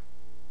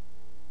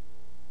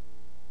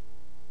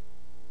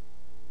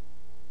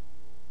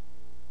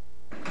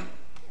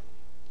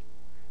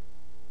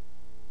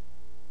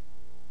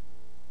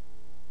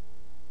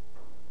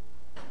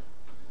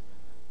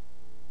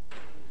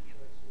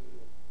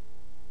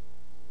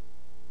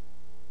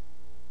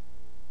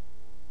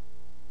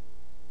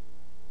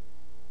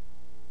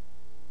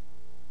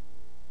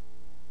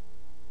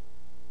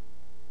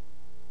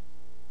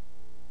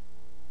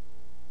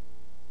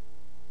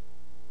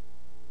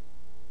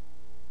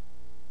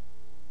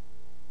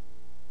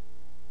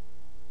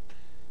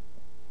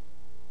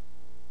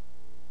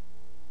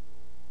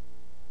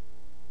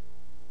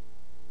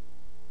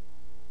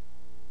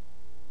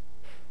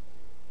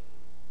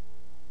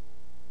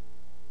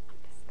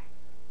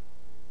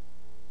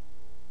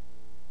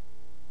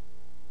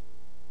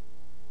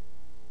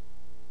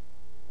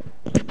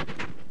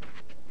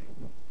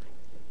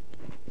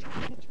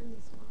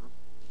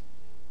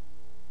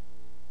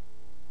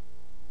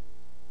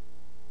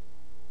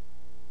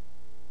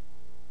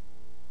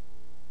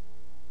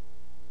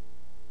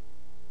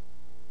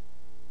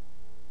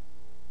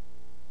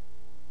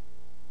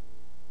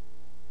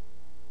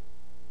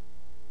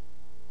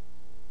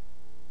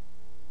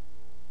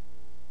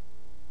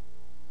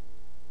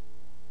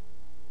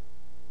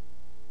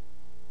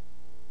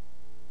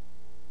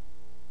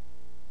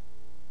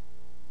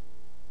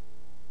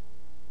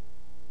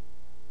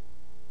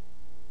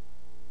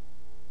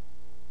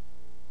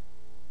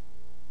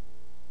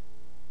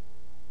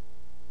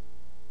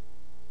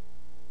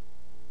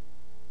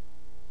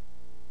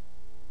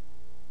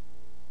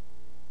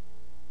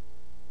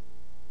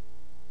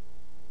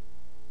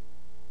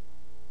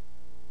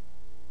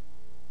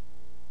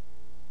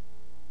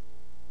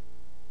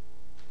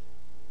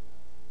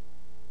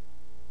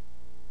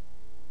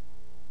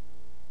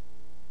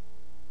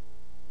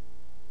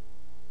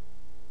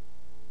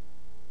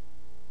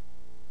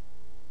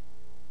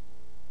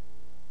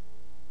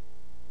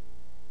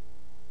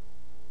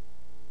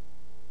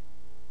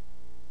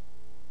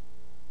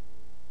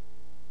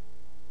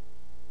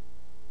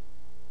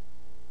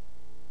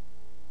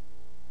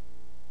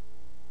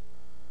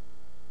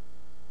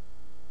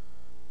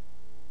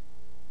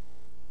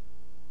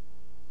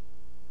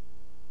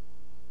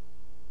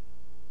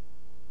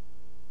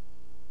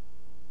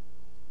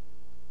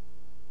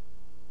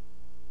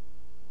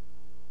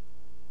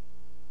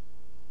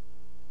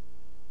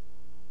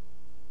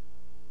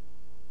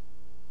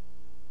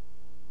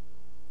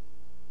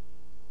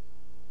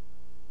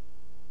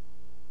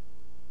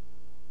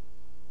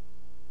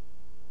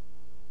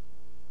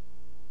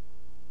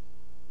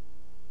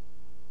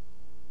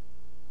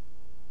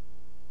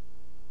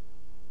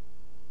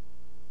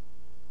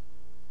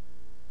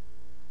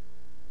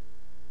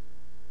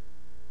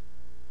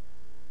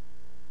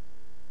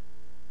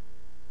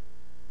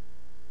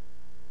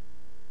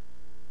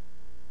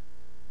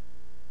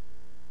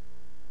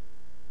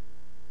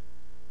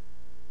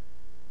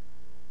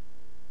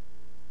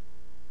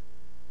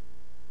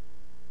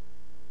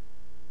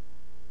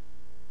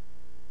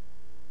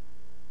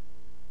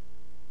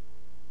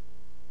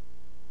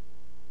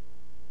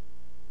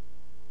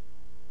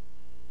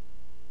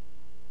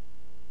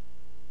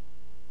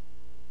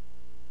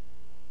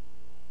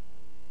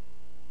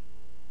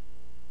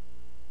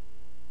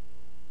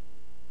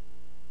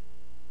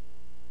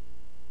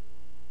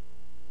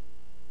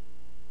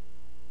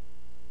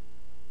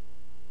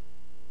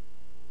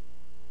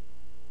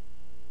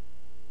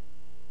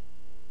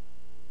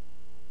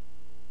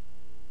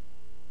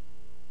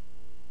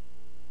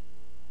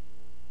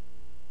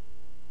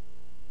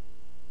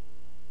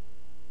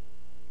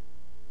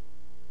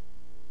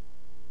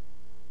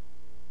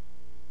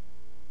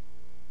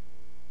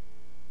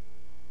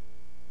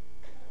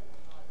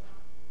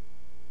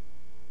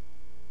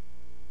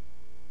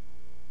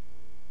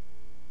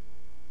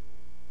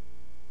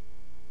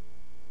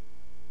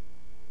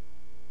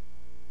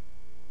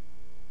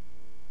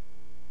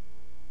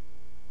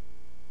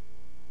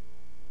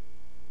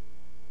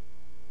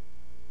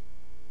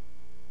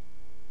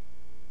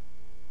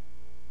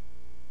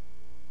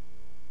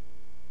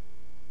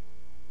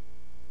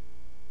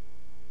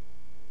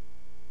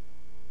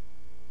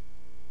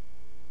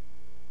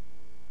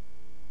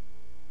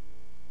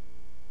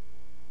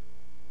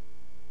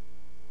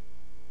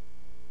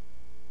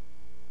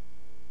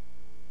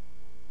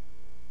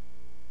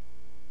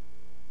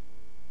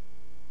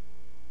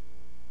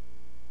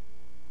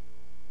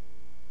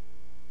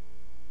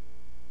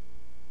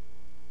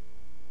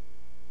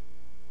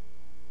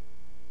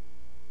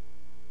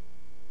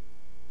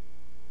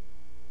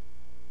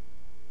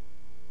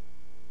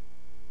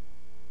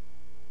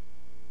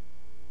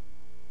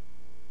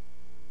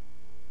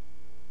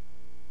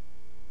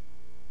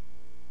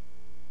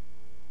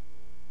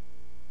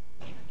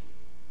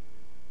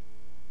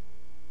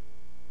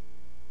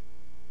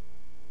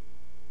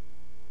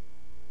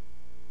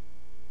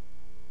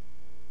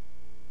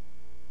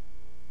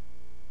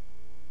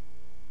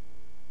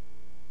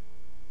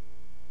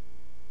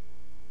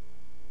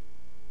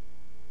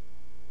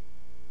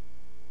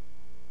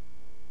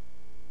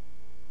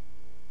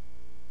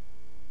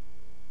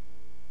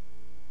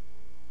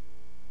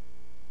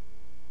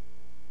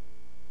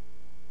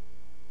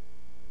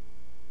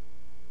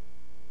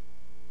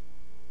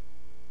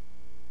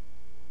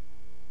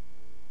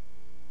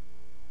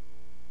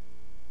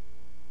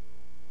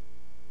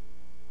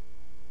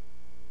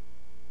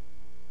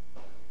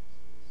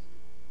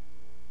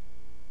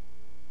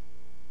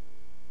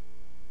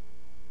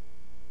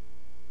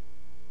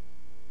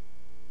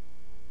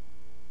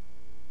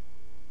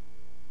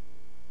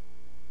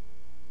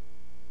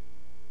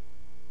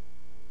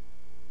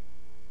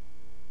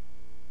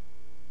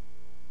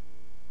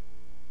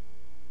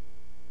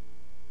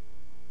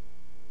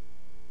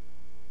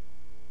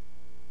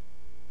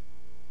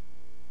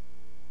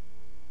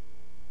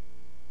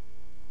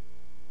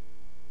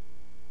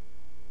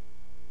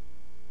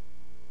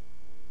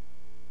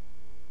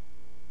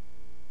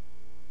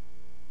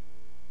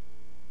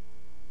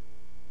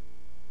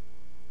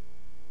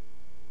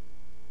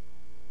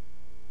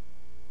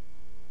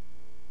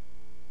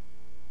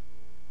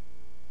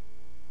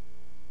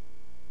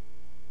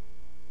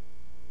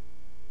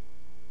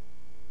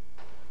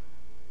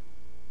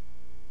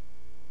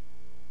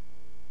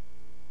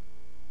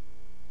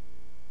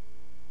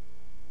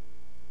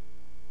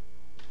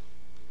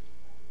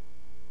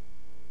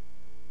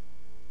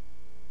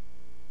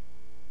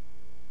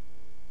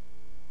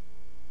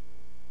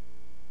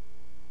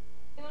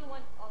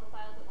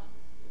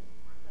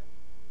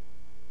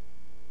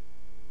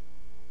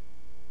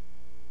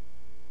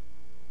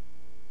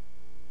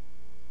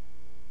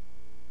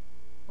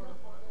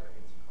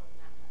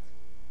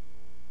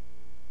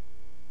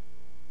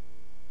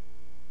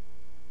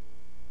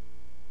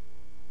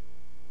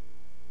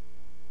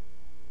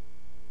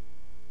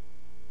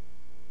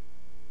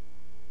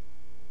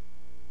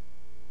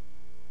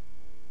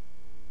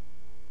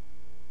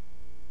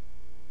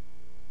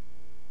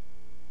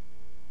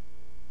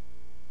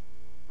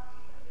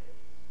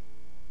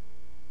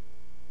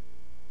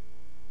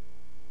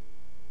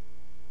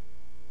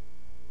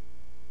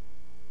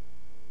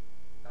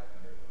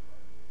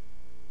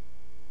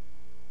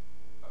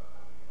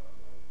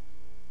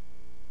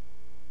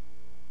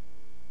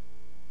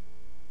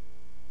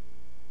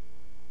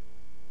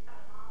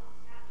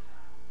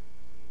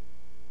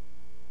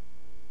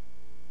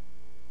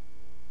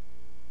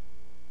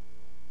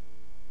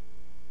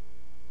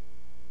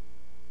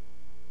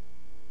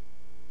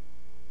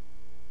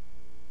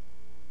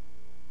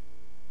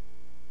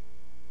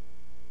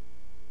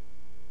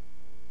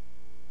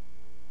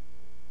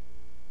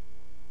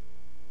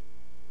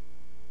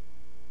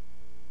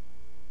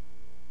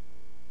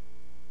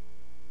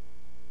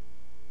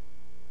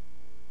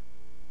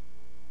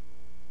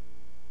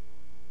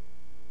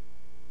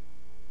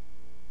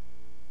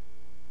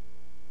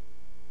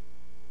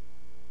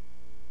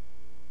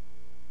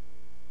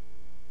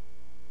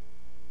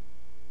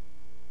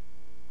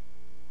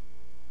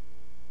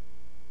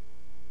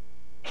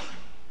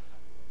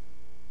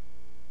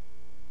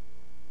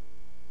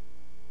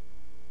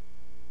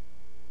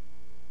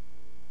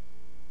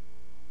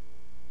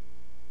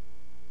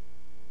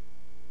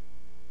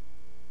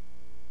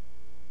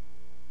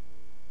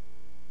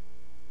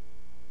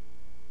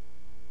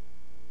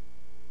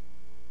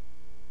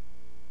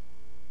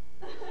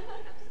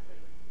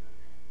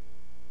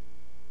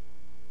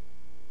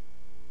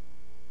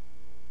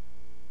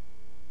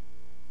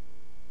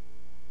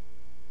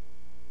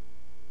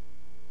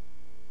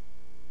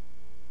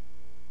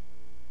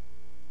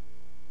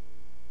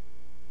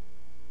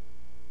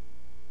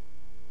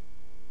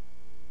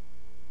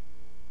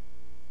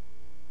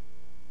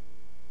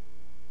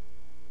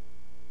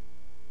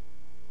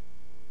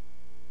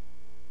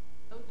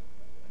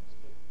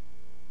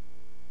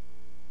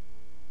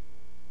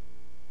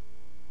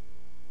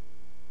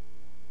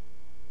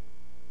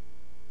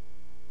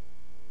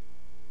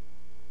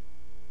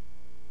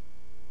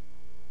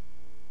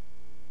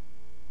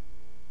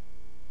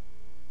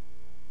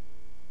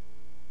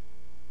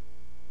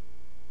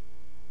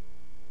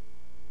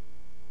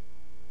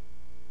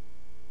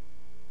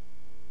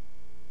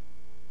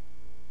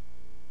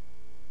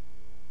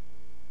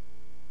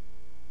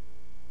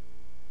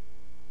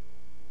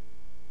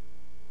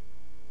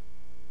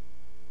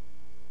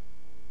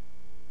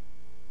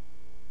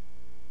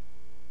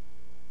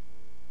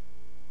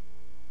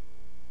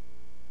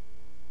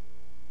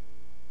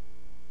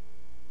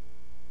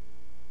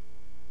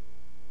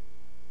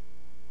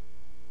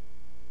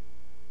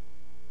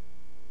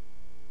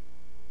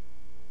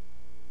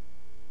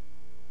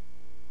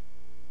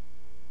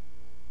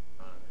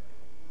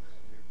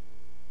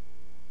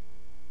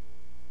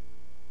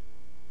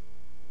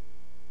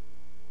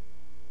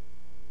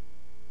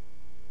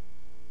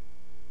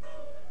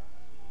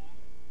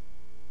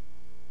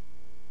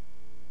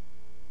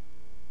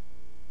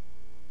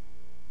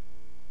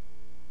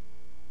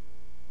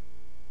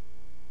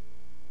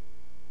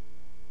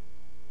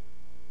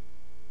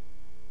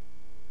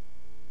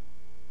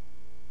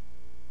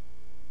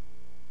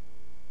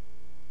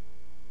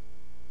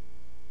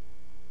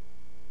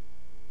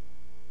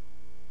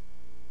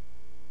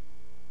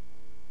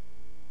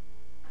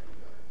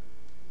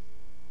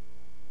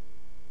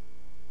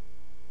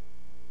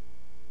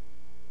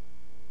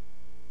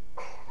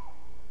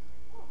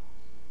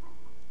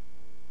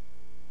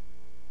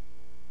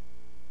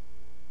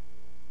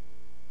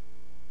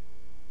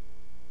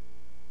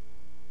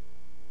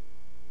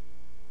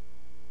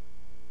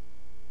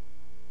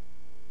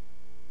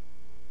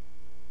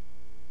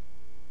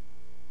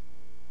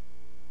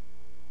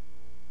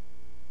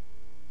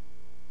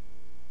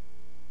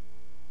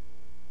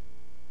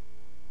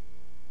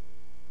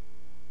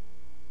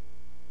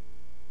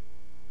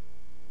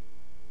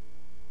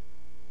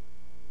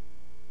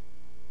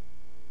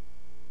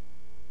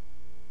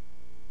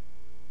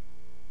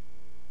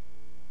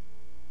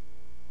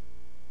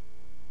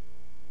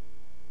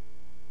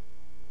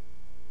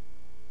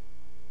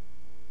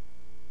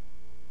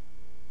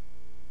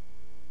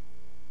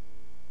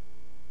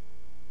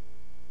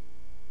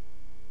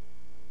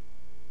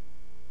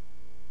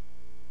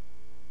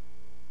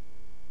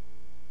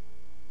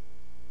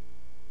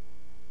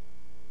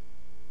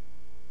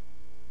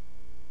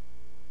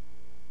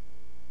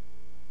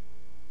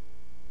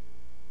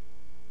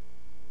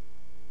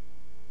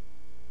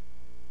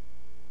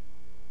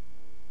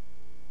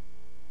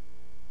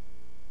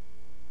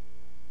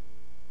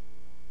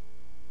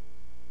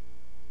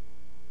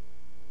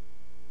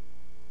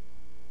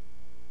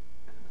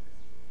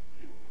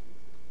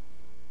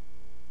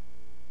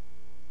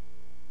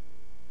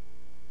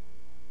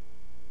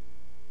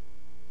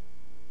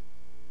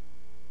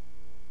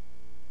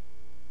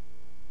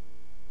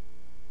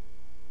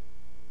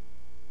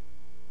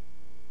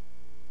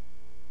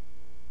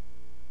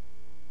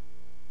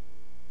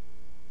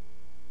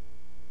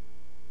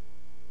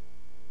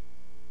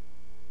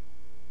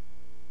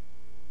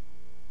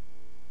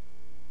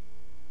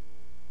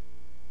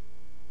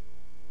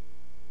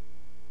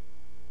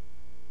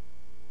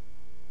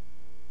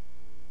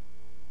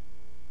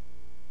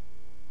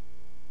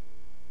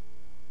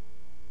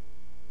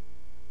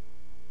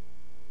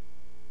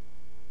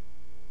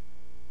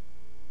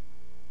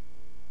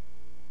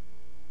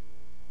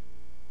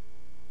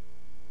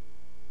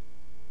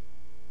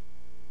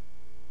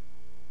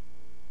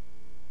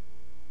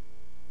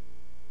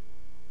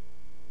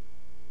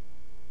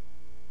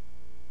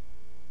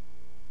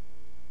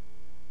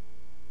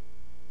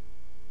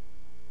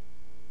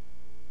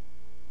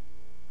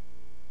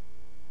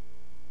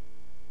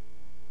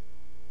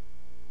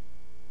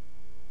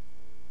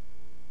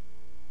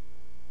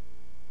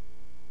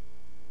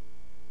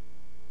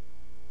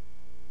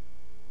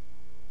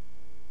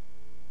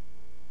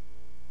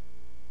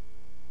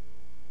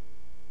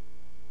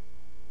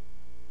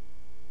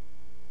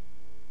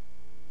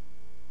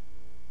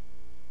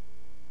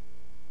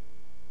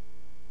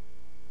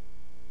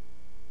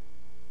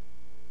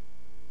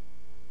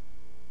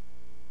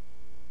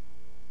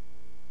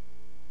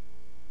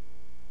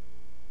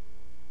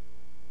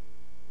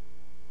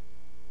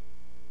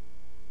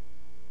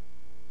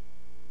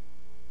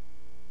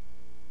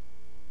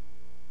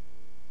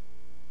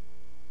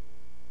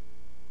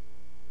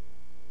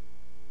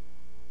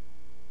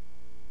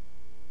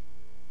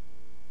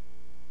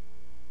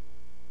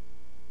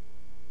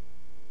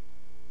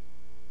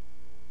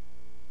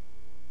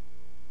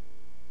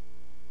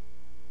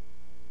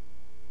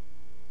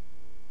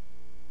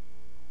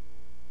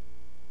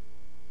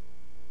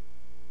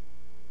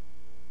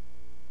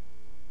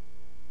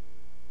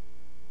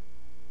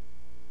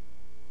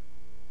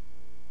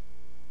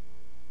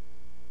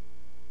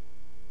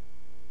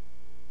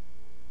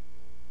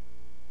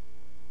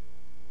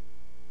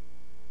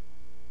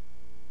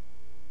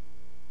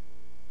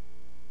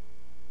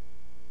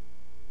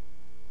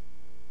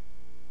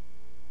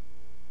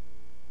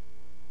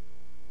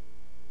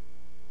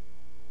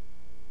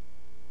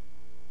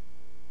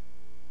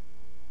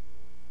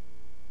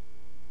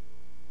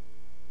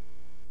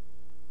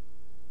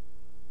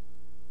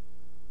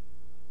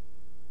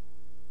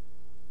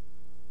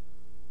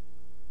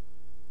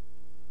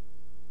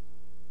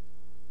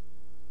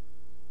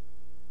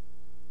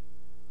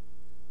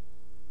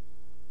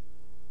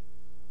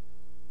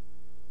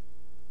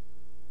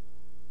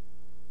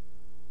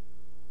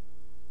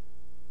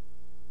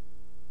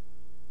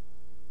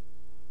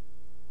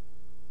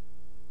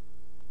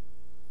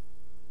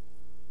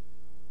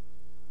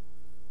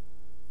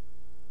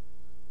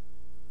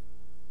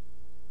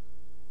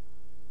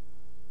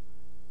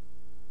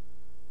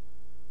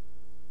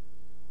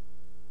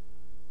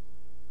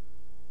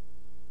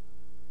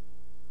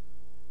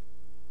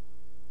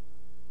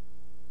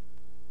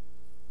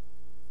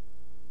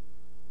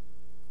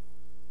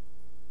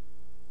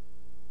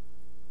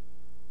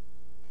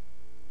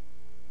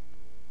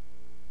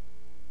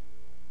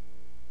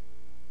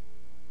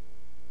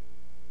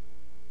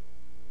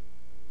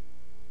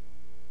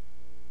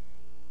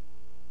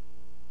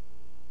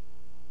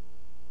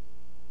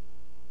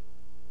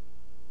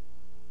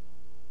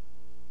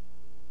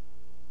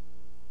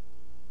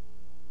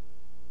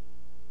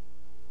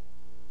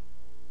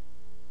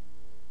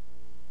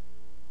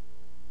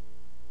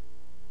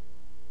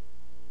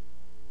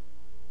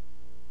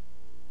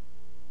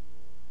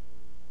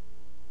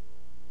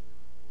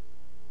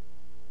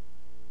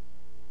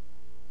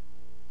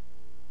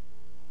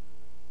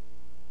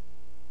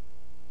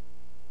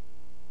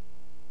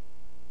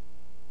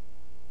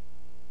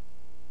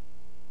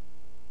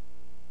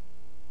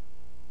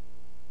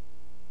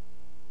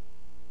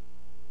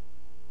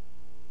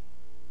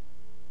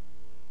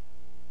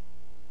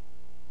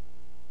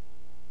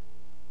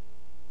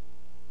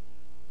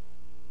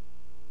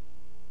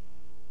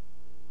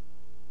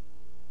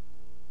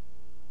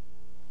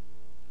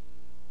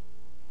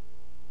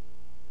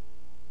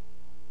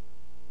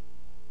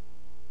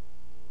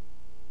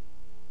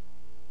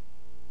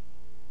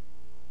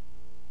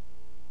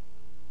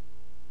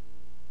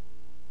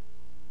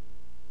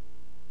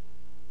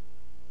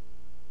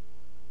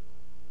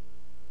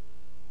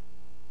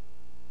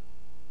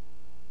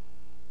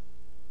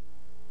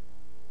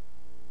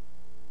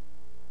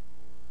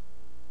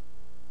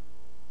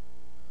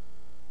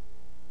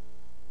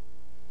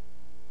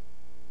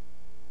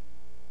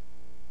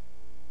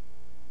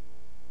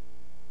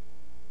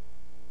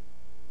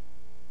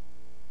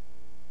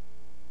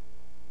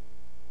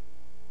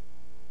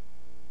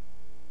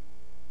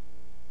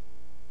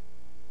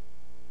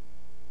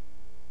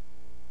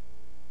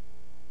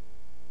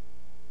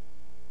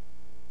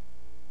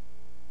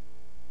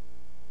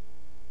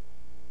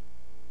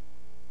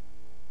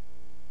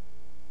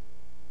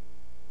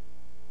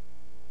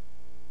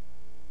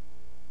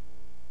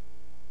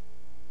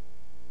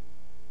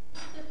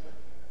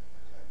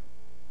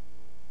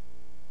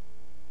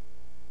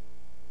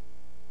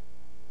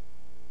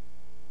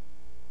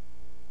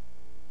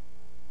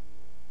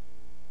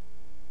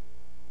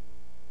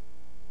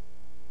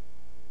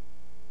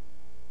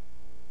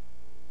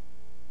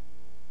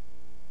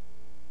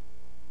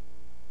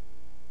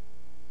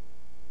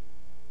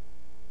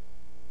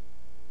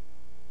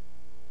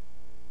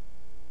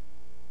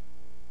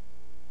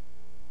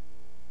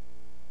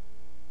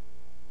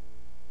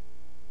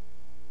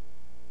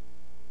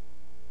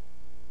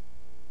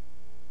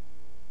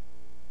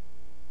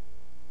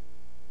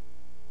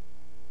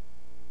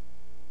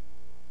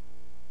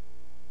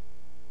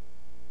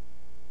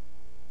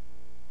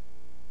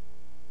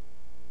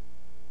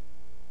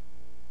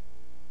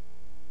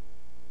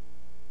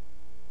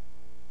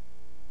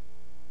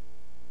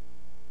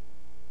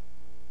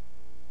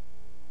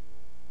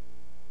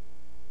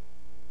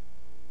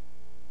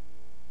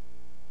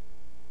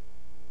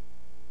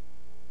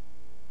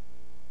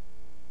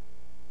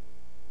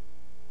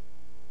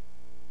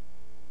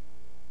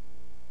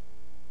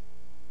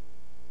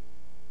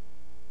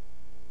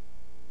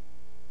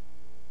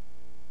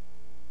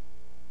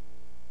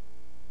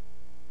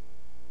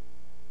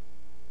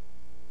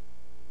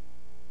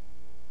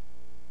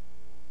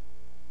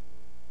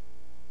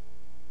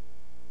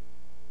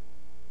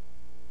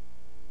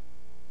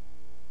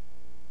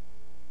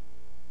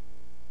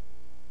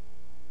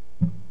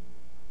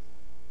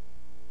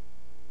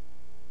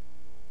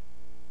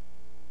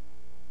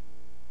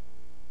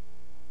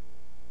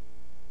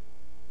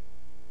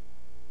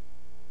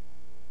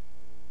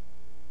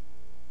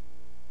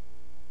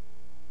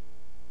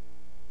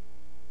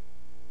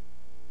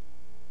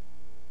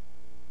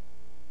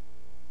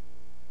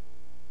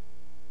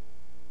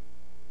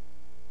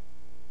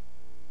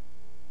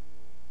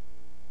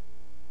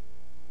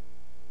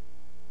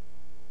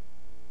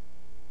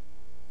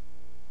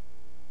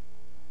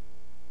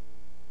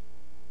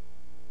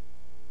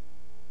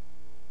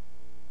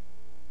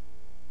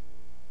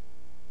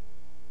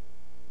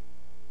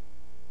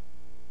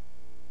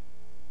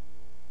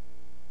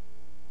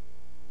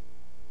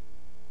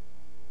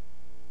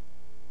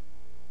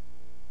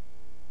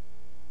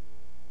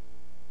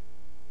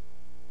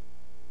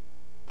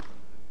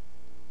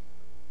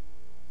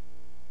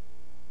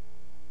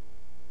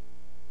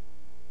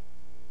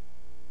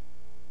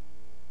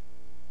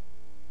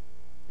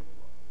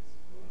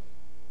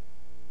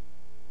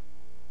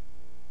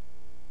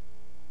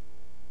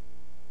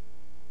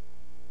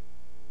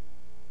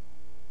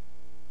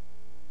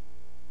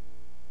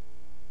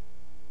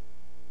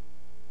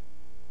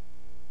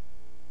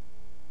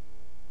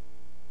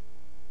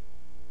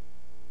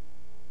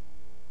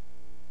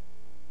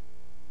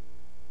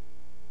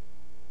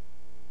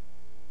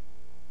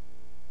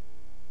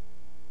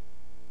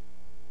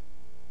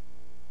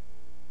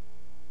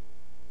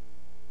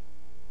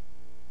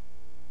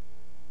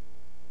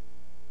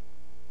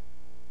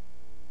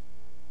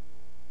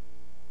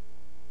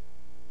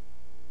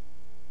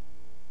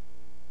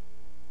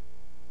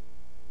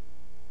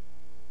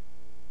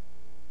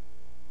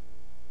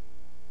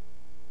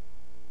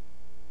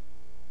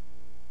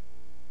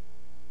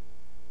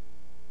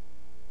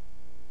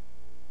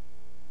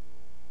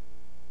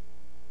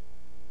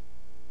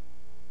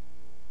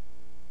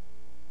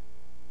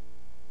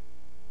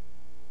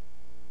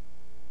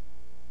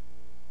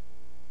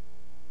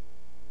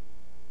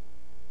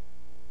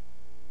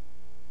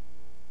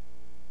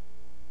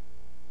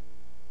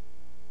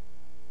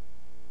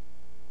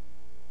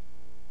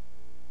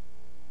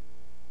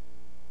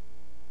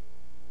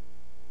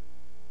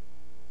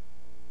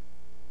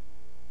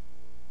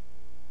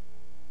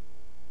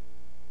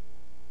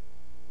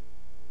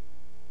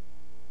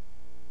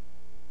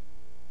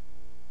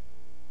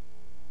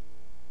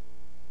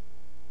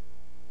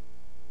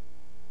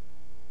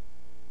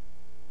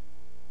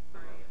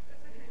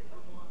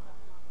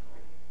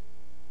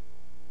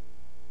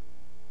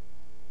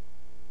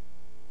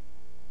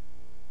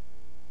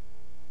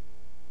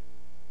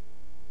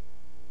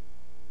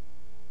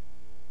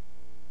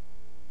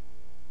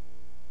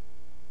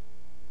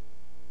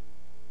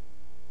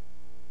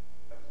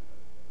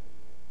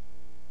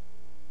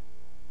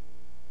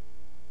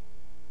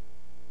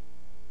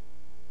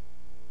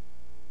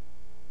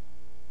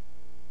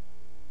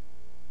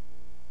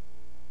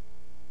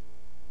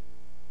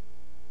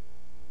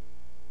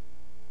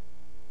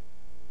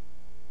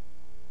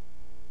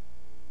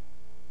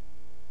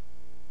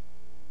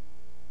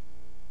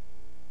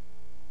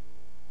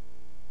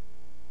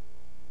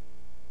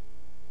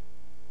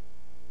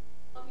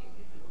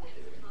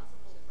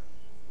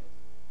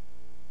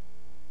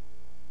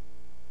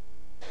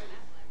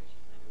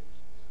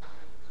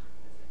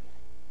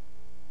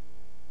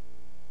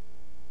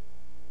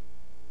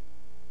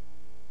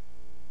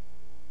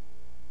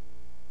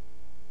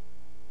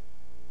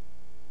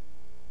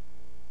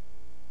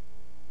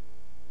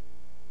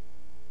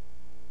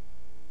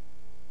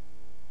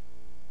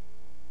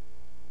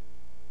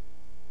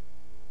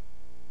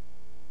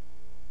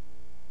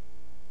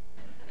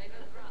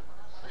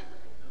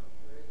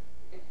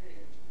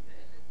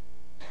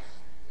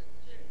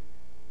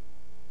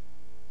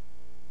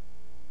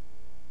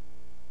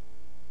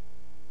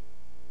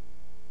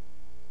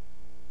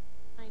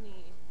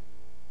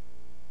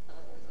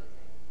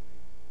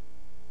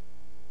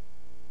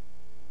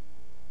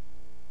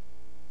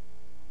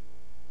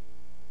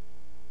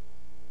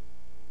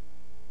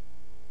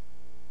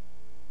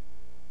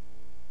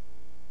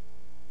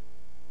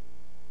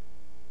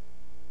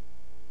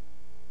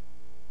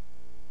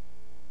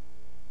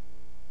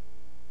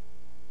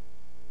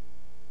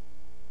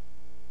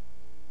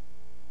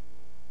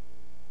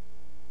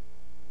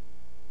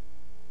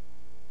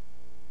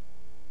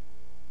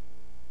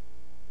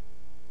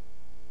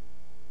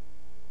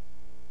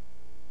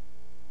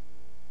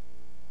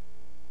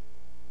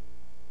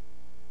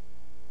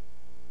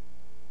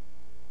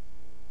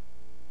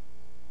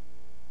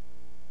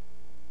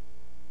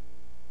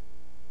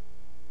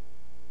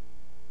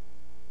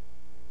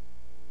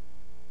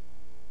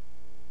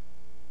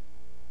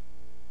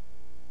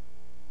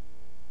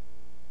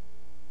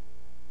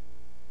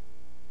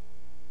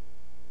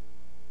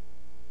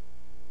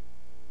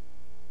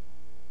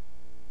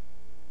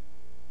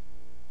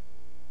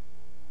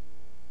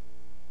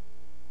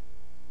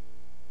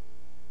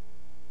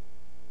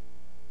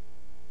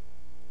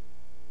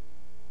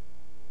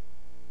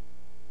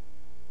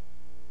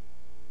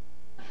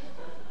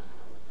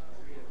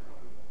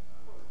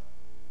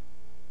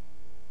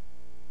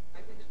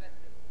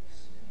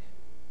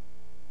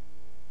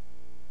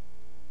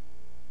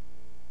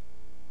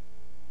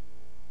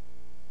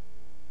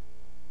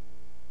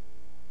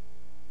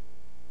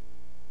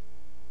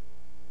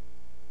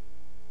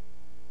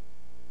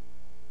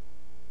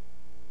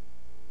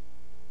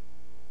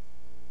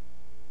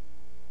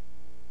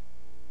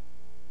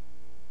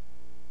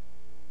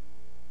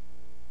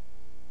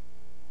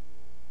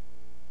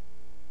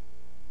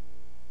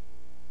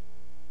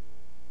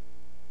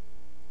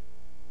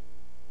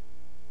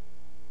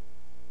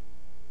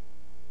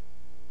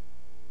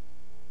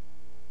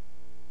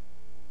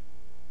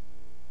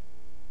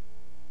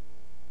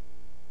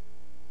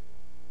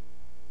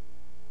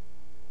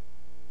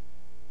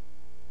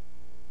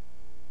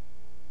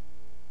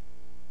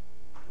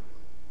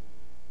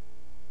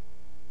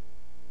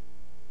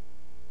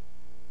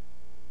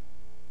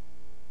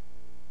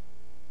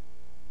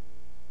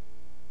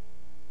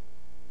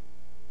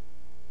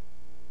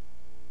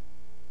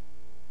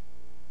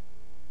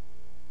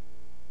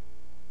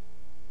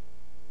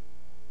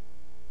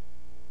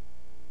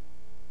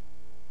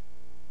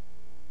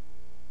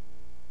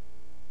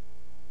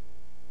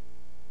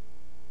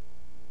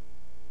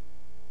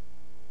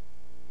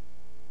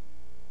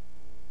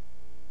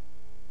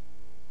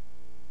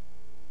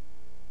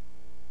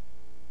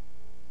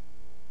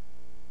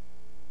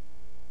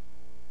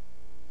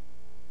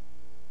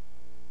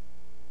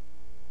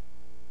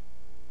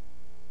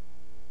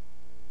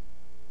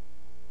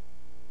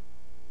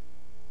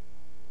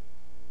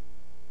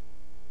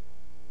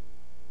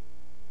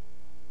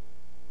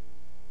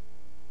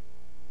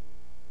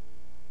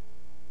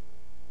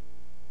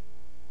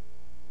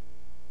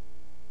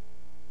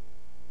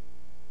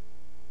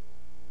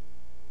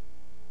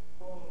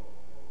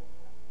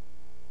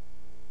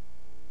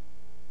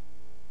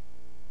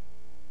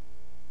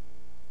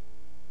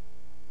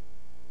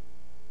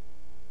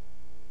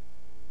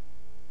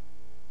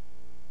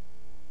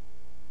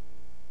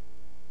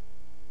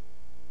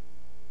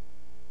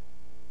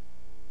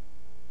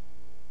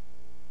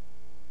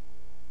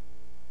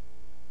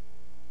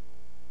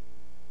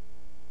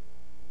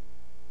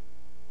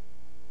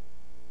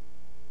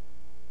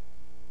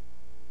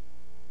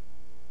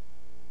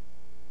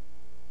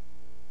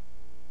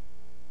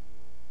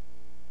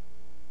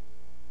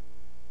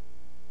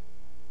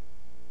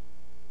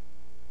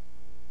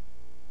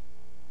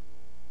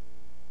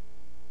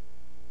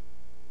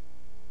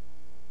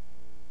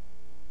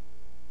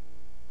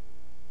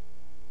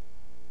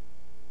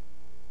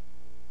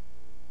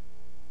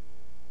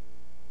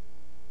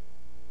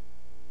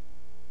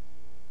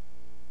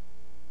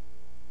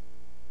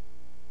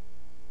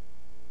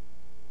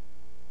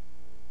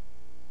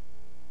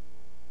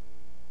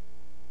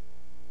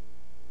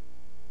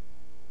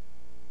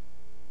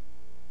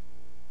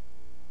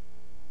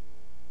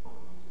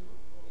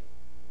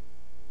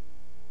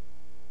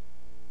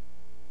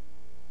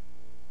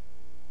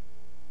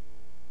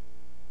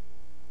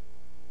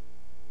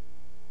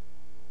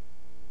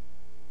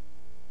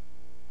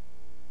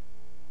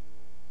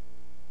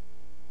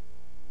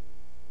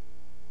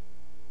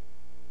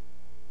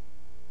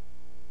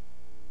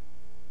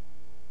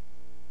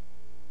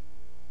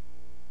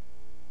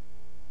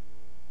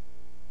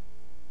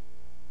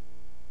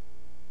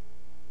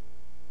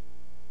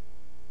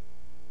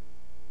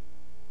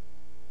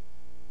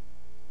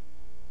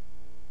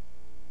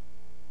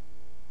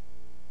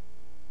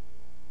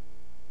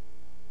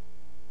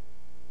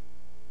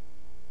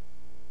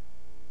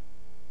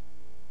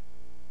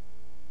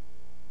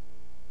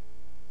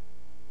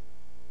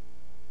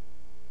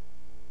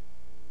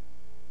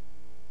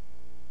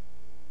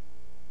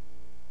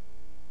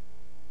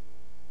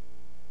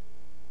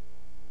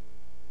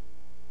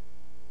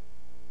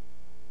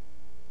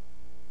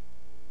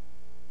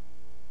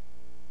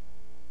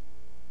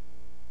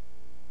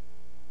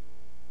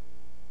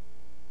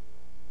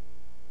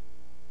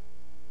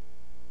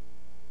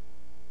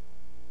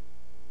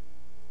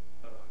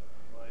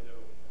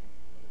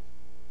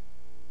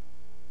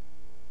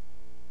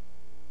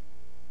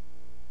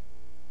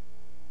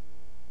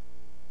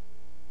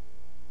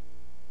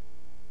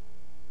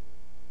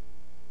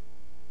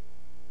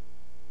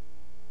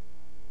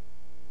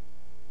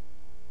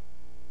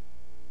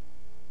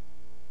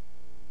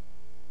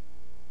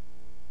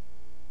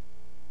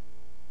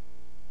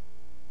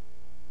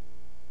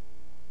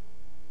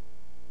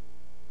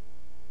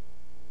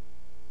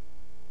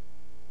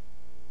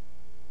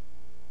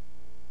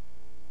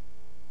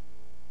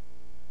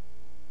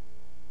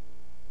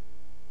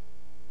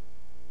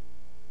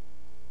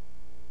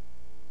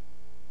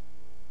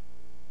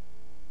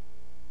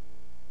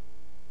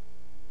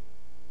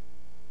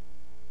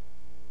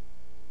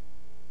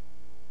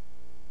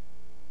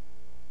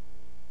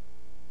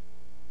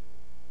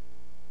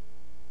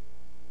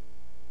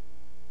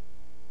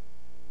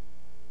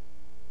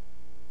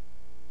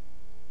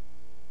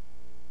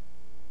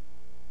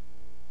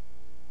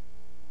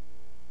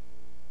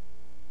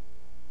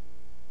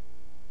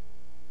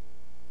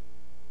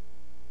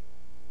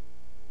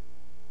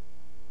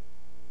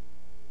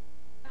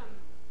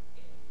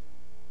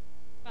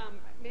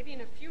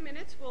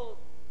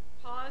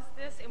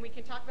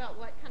 about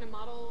what kind of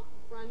model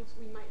runs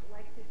we might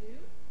like to do.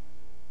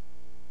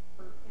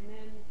 And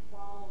then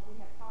while we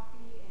have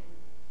coffee and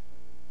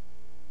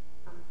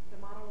the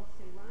models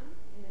can run,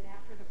 and then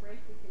after the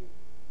break we can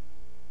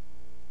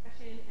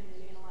discussion and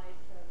then analyze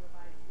the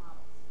revised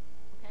models.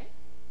 Okay?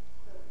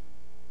 So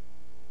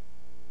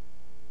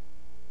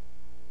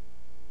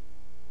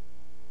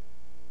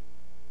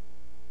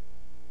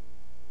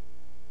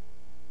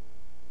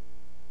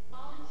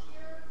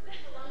volunteer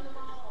to run the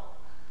model.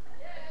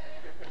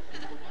 Yay!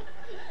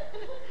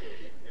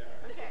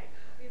 Okay.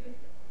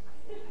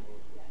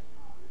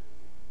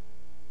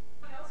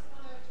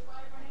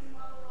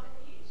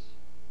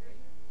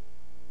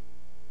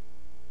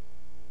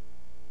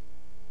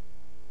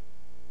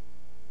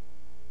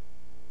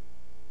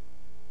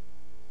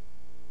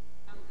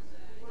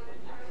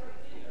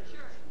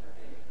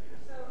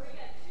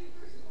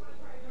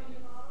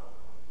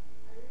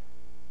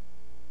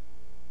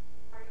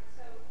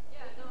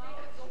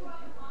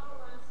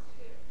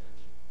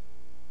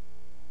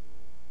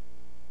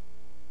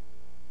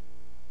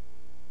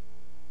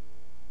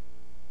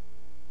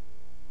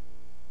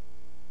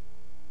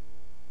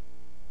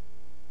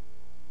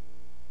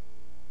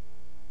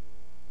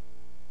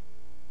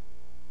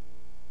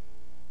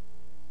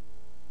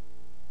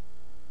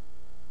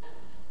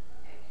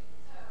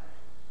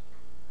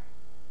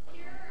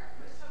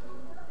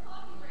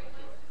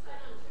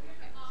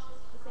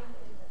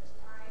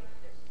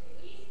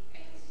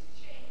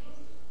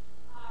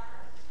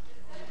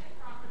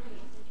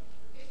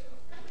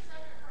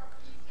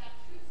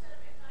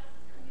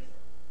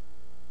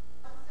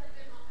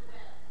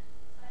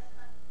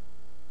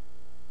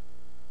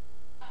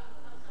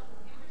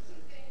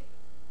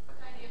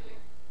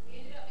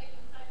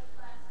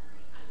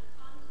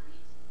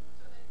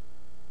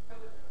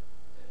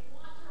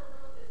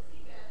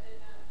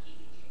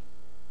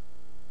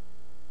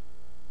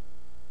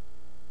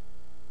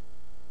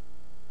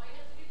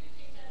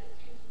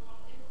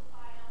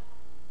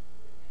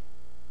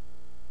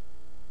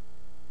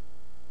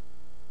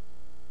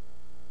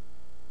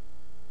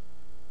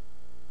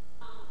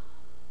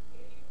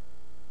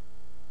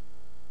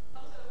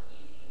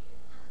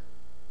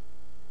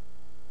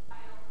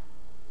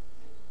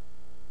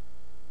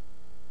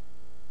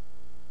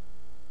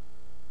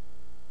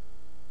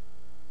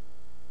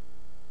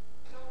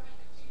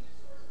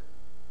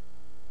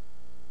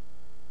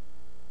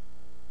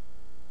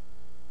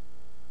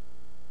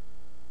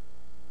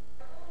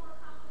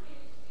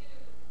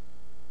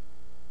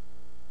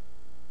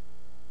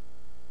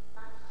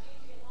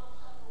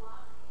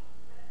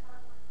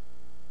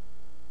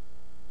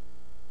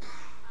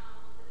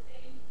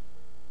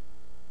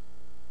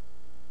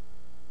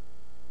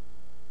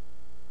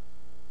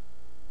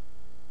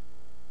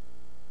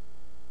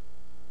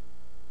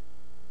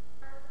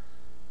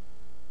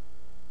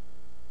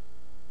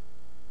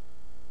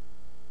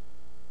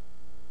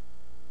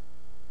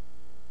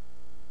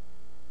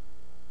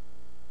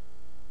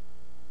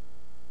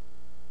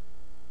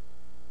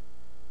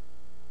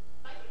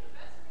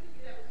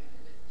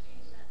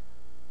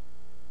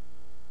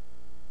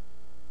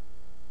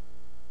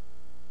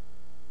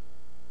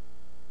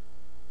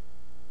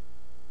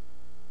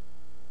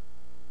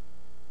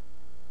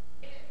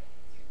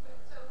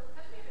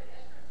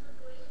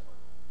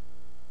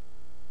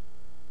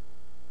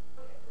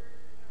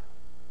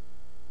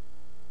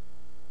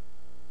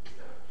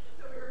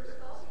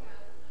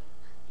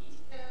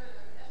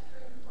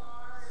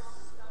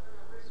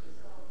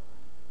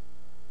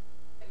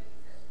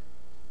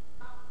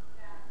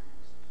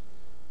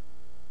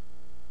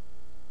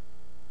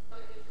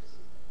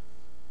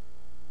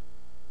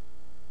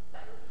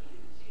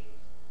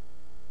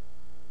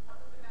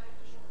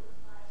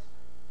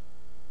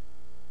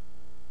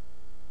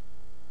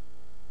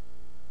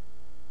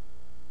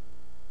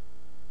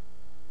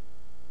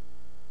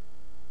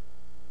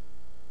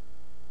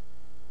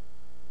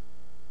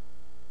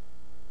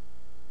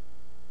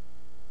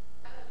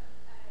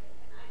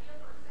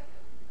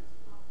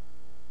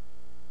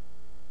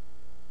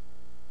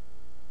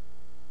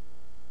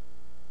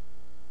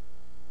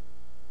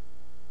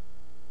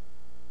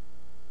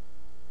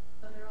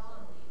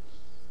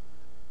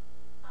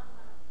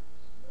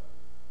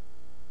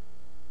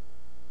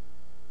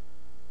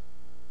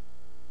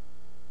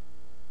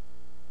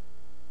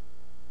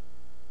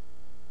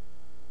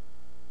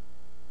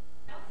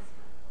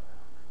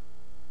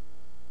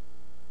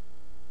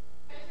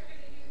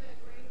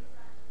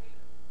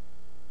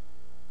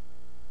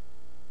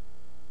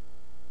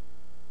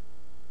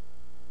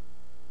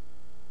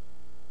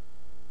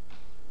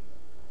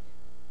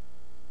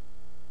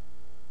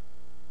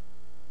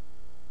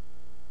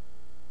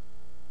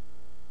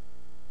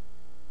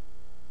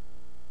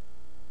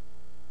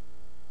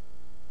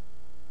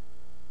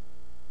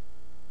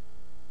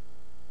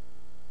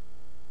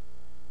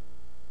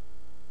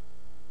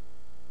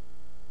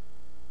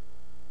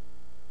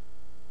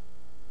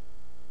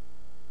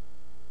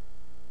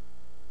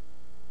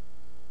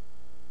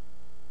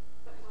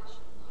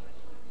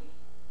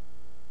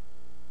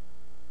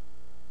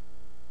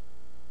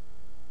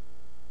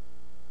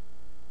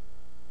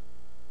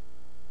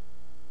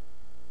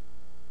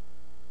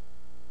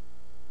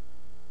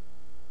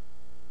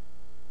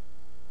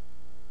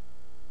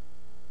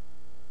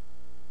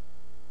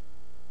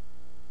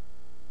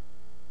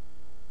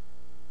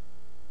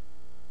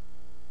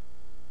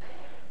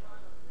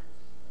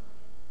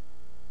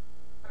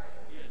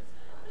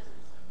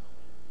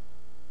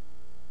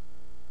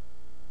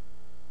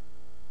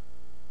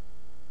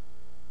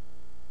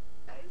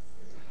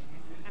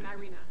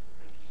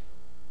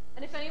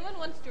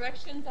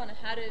 directions on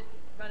how to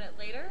run it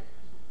later.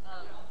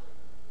 I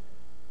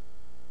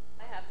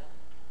have them.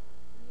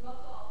 You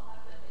also all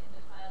have them in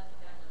the files to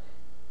download.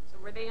 So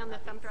were they on the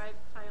thumb drive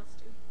files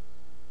too?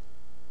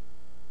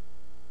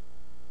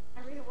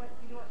 I read what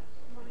you know what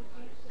you want to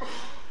change.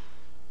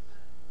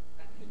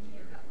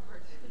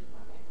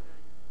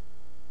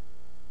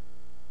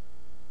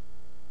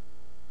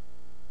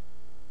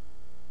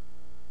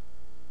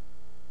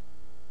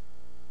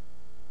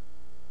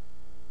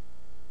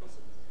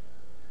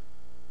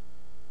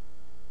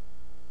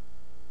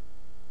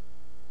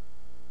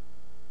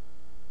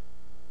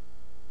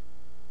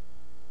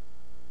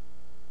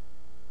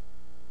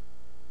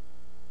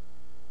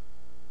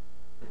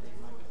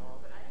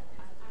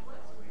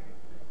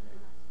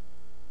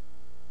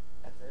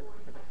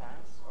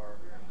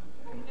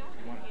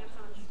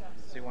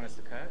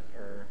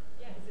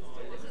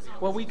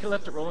 Well, we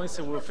left it rolling,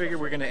 so we'll figure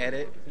we're going to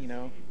edit, you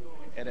know,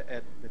 edit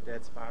at the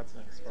dead spots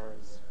as far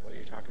as what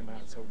you're talking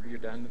about. So you're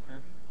done with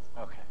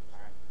that? Okay.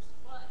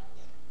 All right.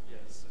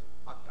 Yes.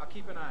 I'll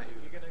keep an eye.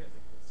 If you're going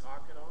to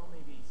talk at all,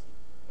 maybe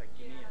like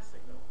give me a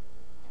signal.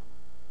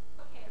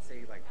 Okay.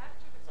 Say like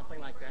something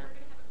like that.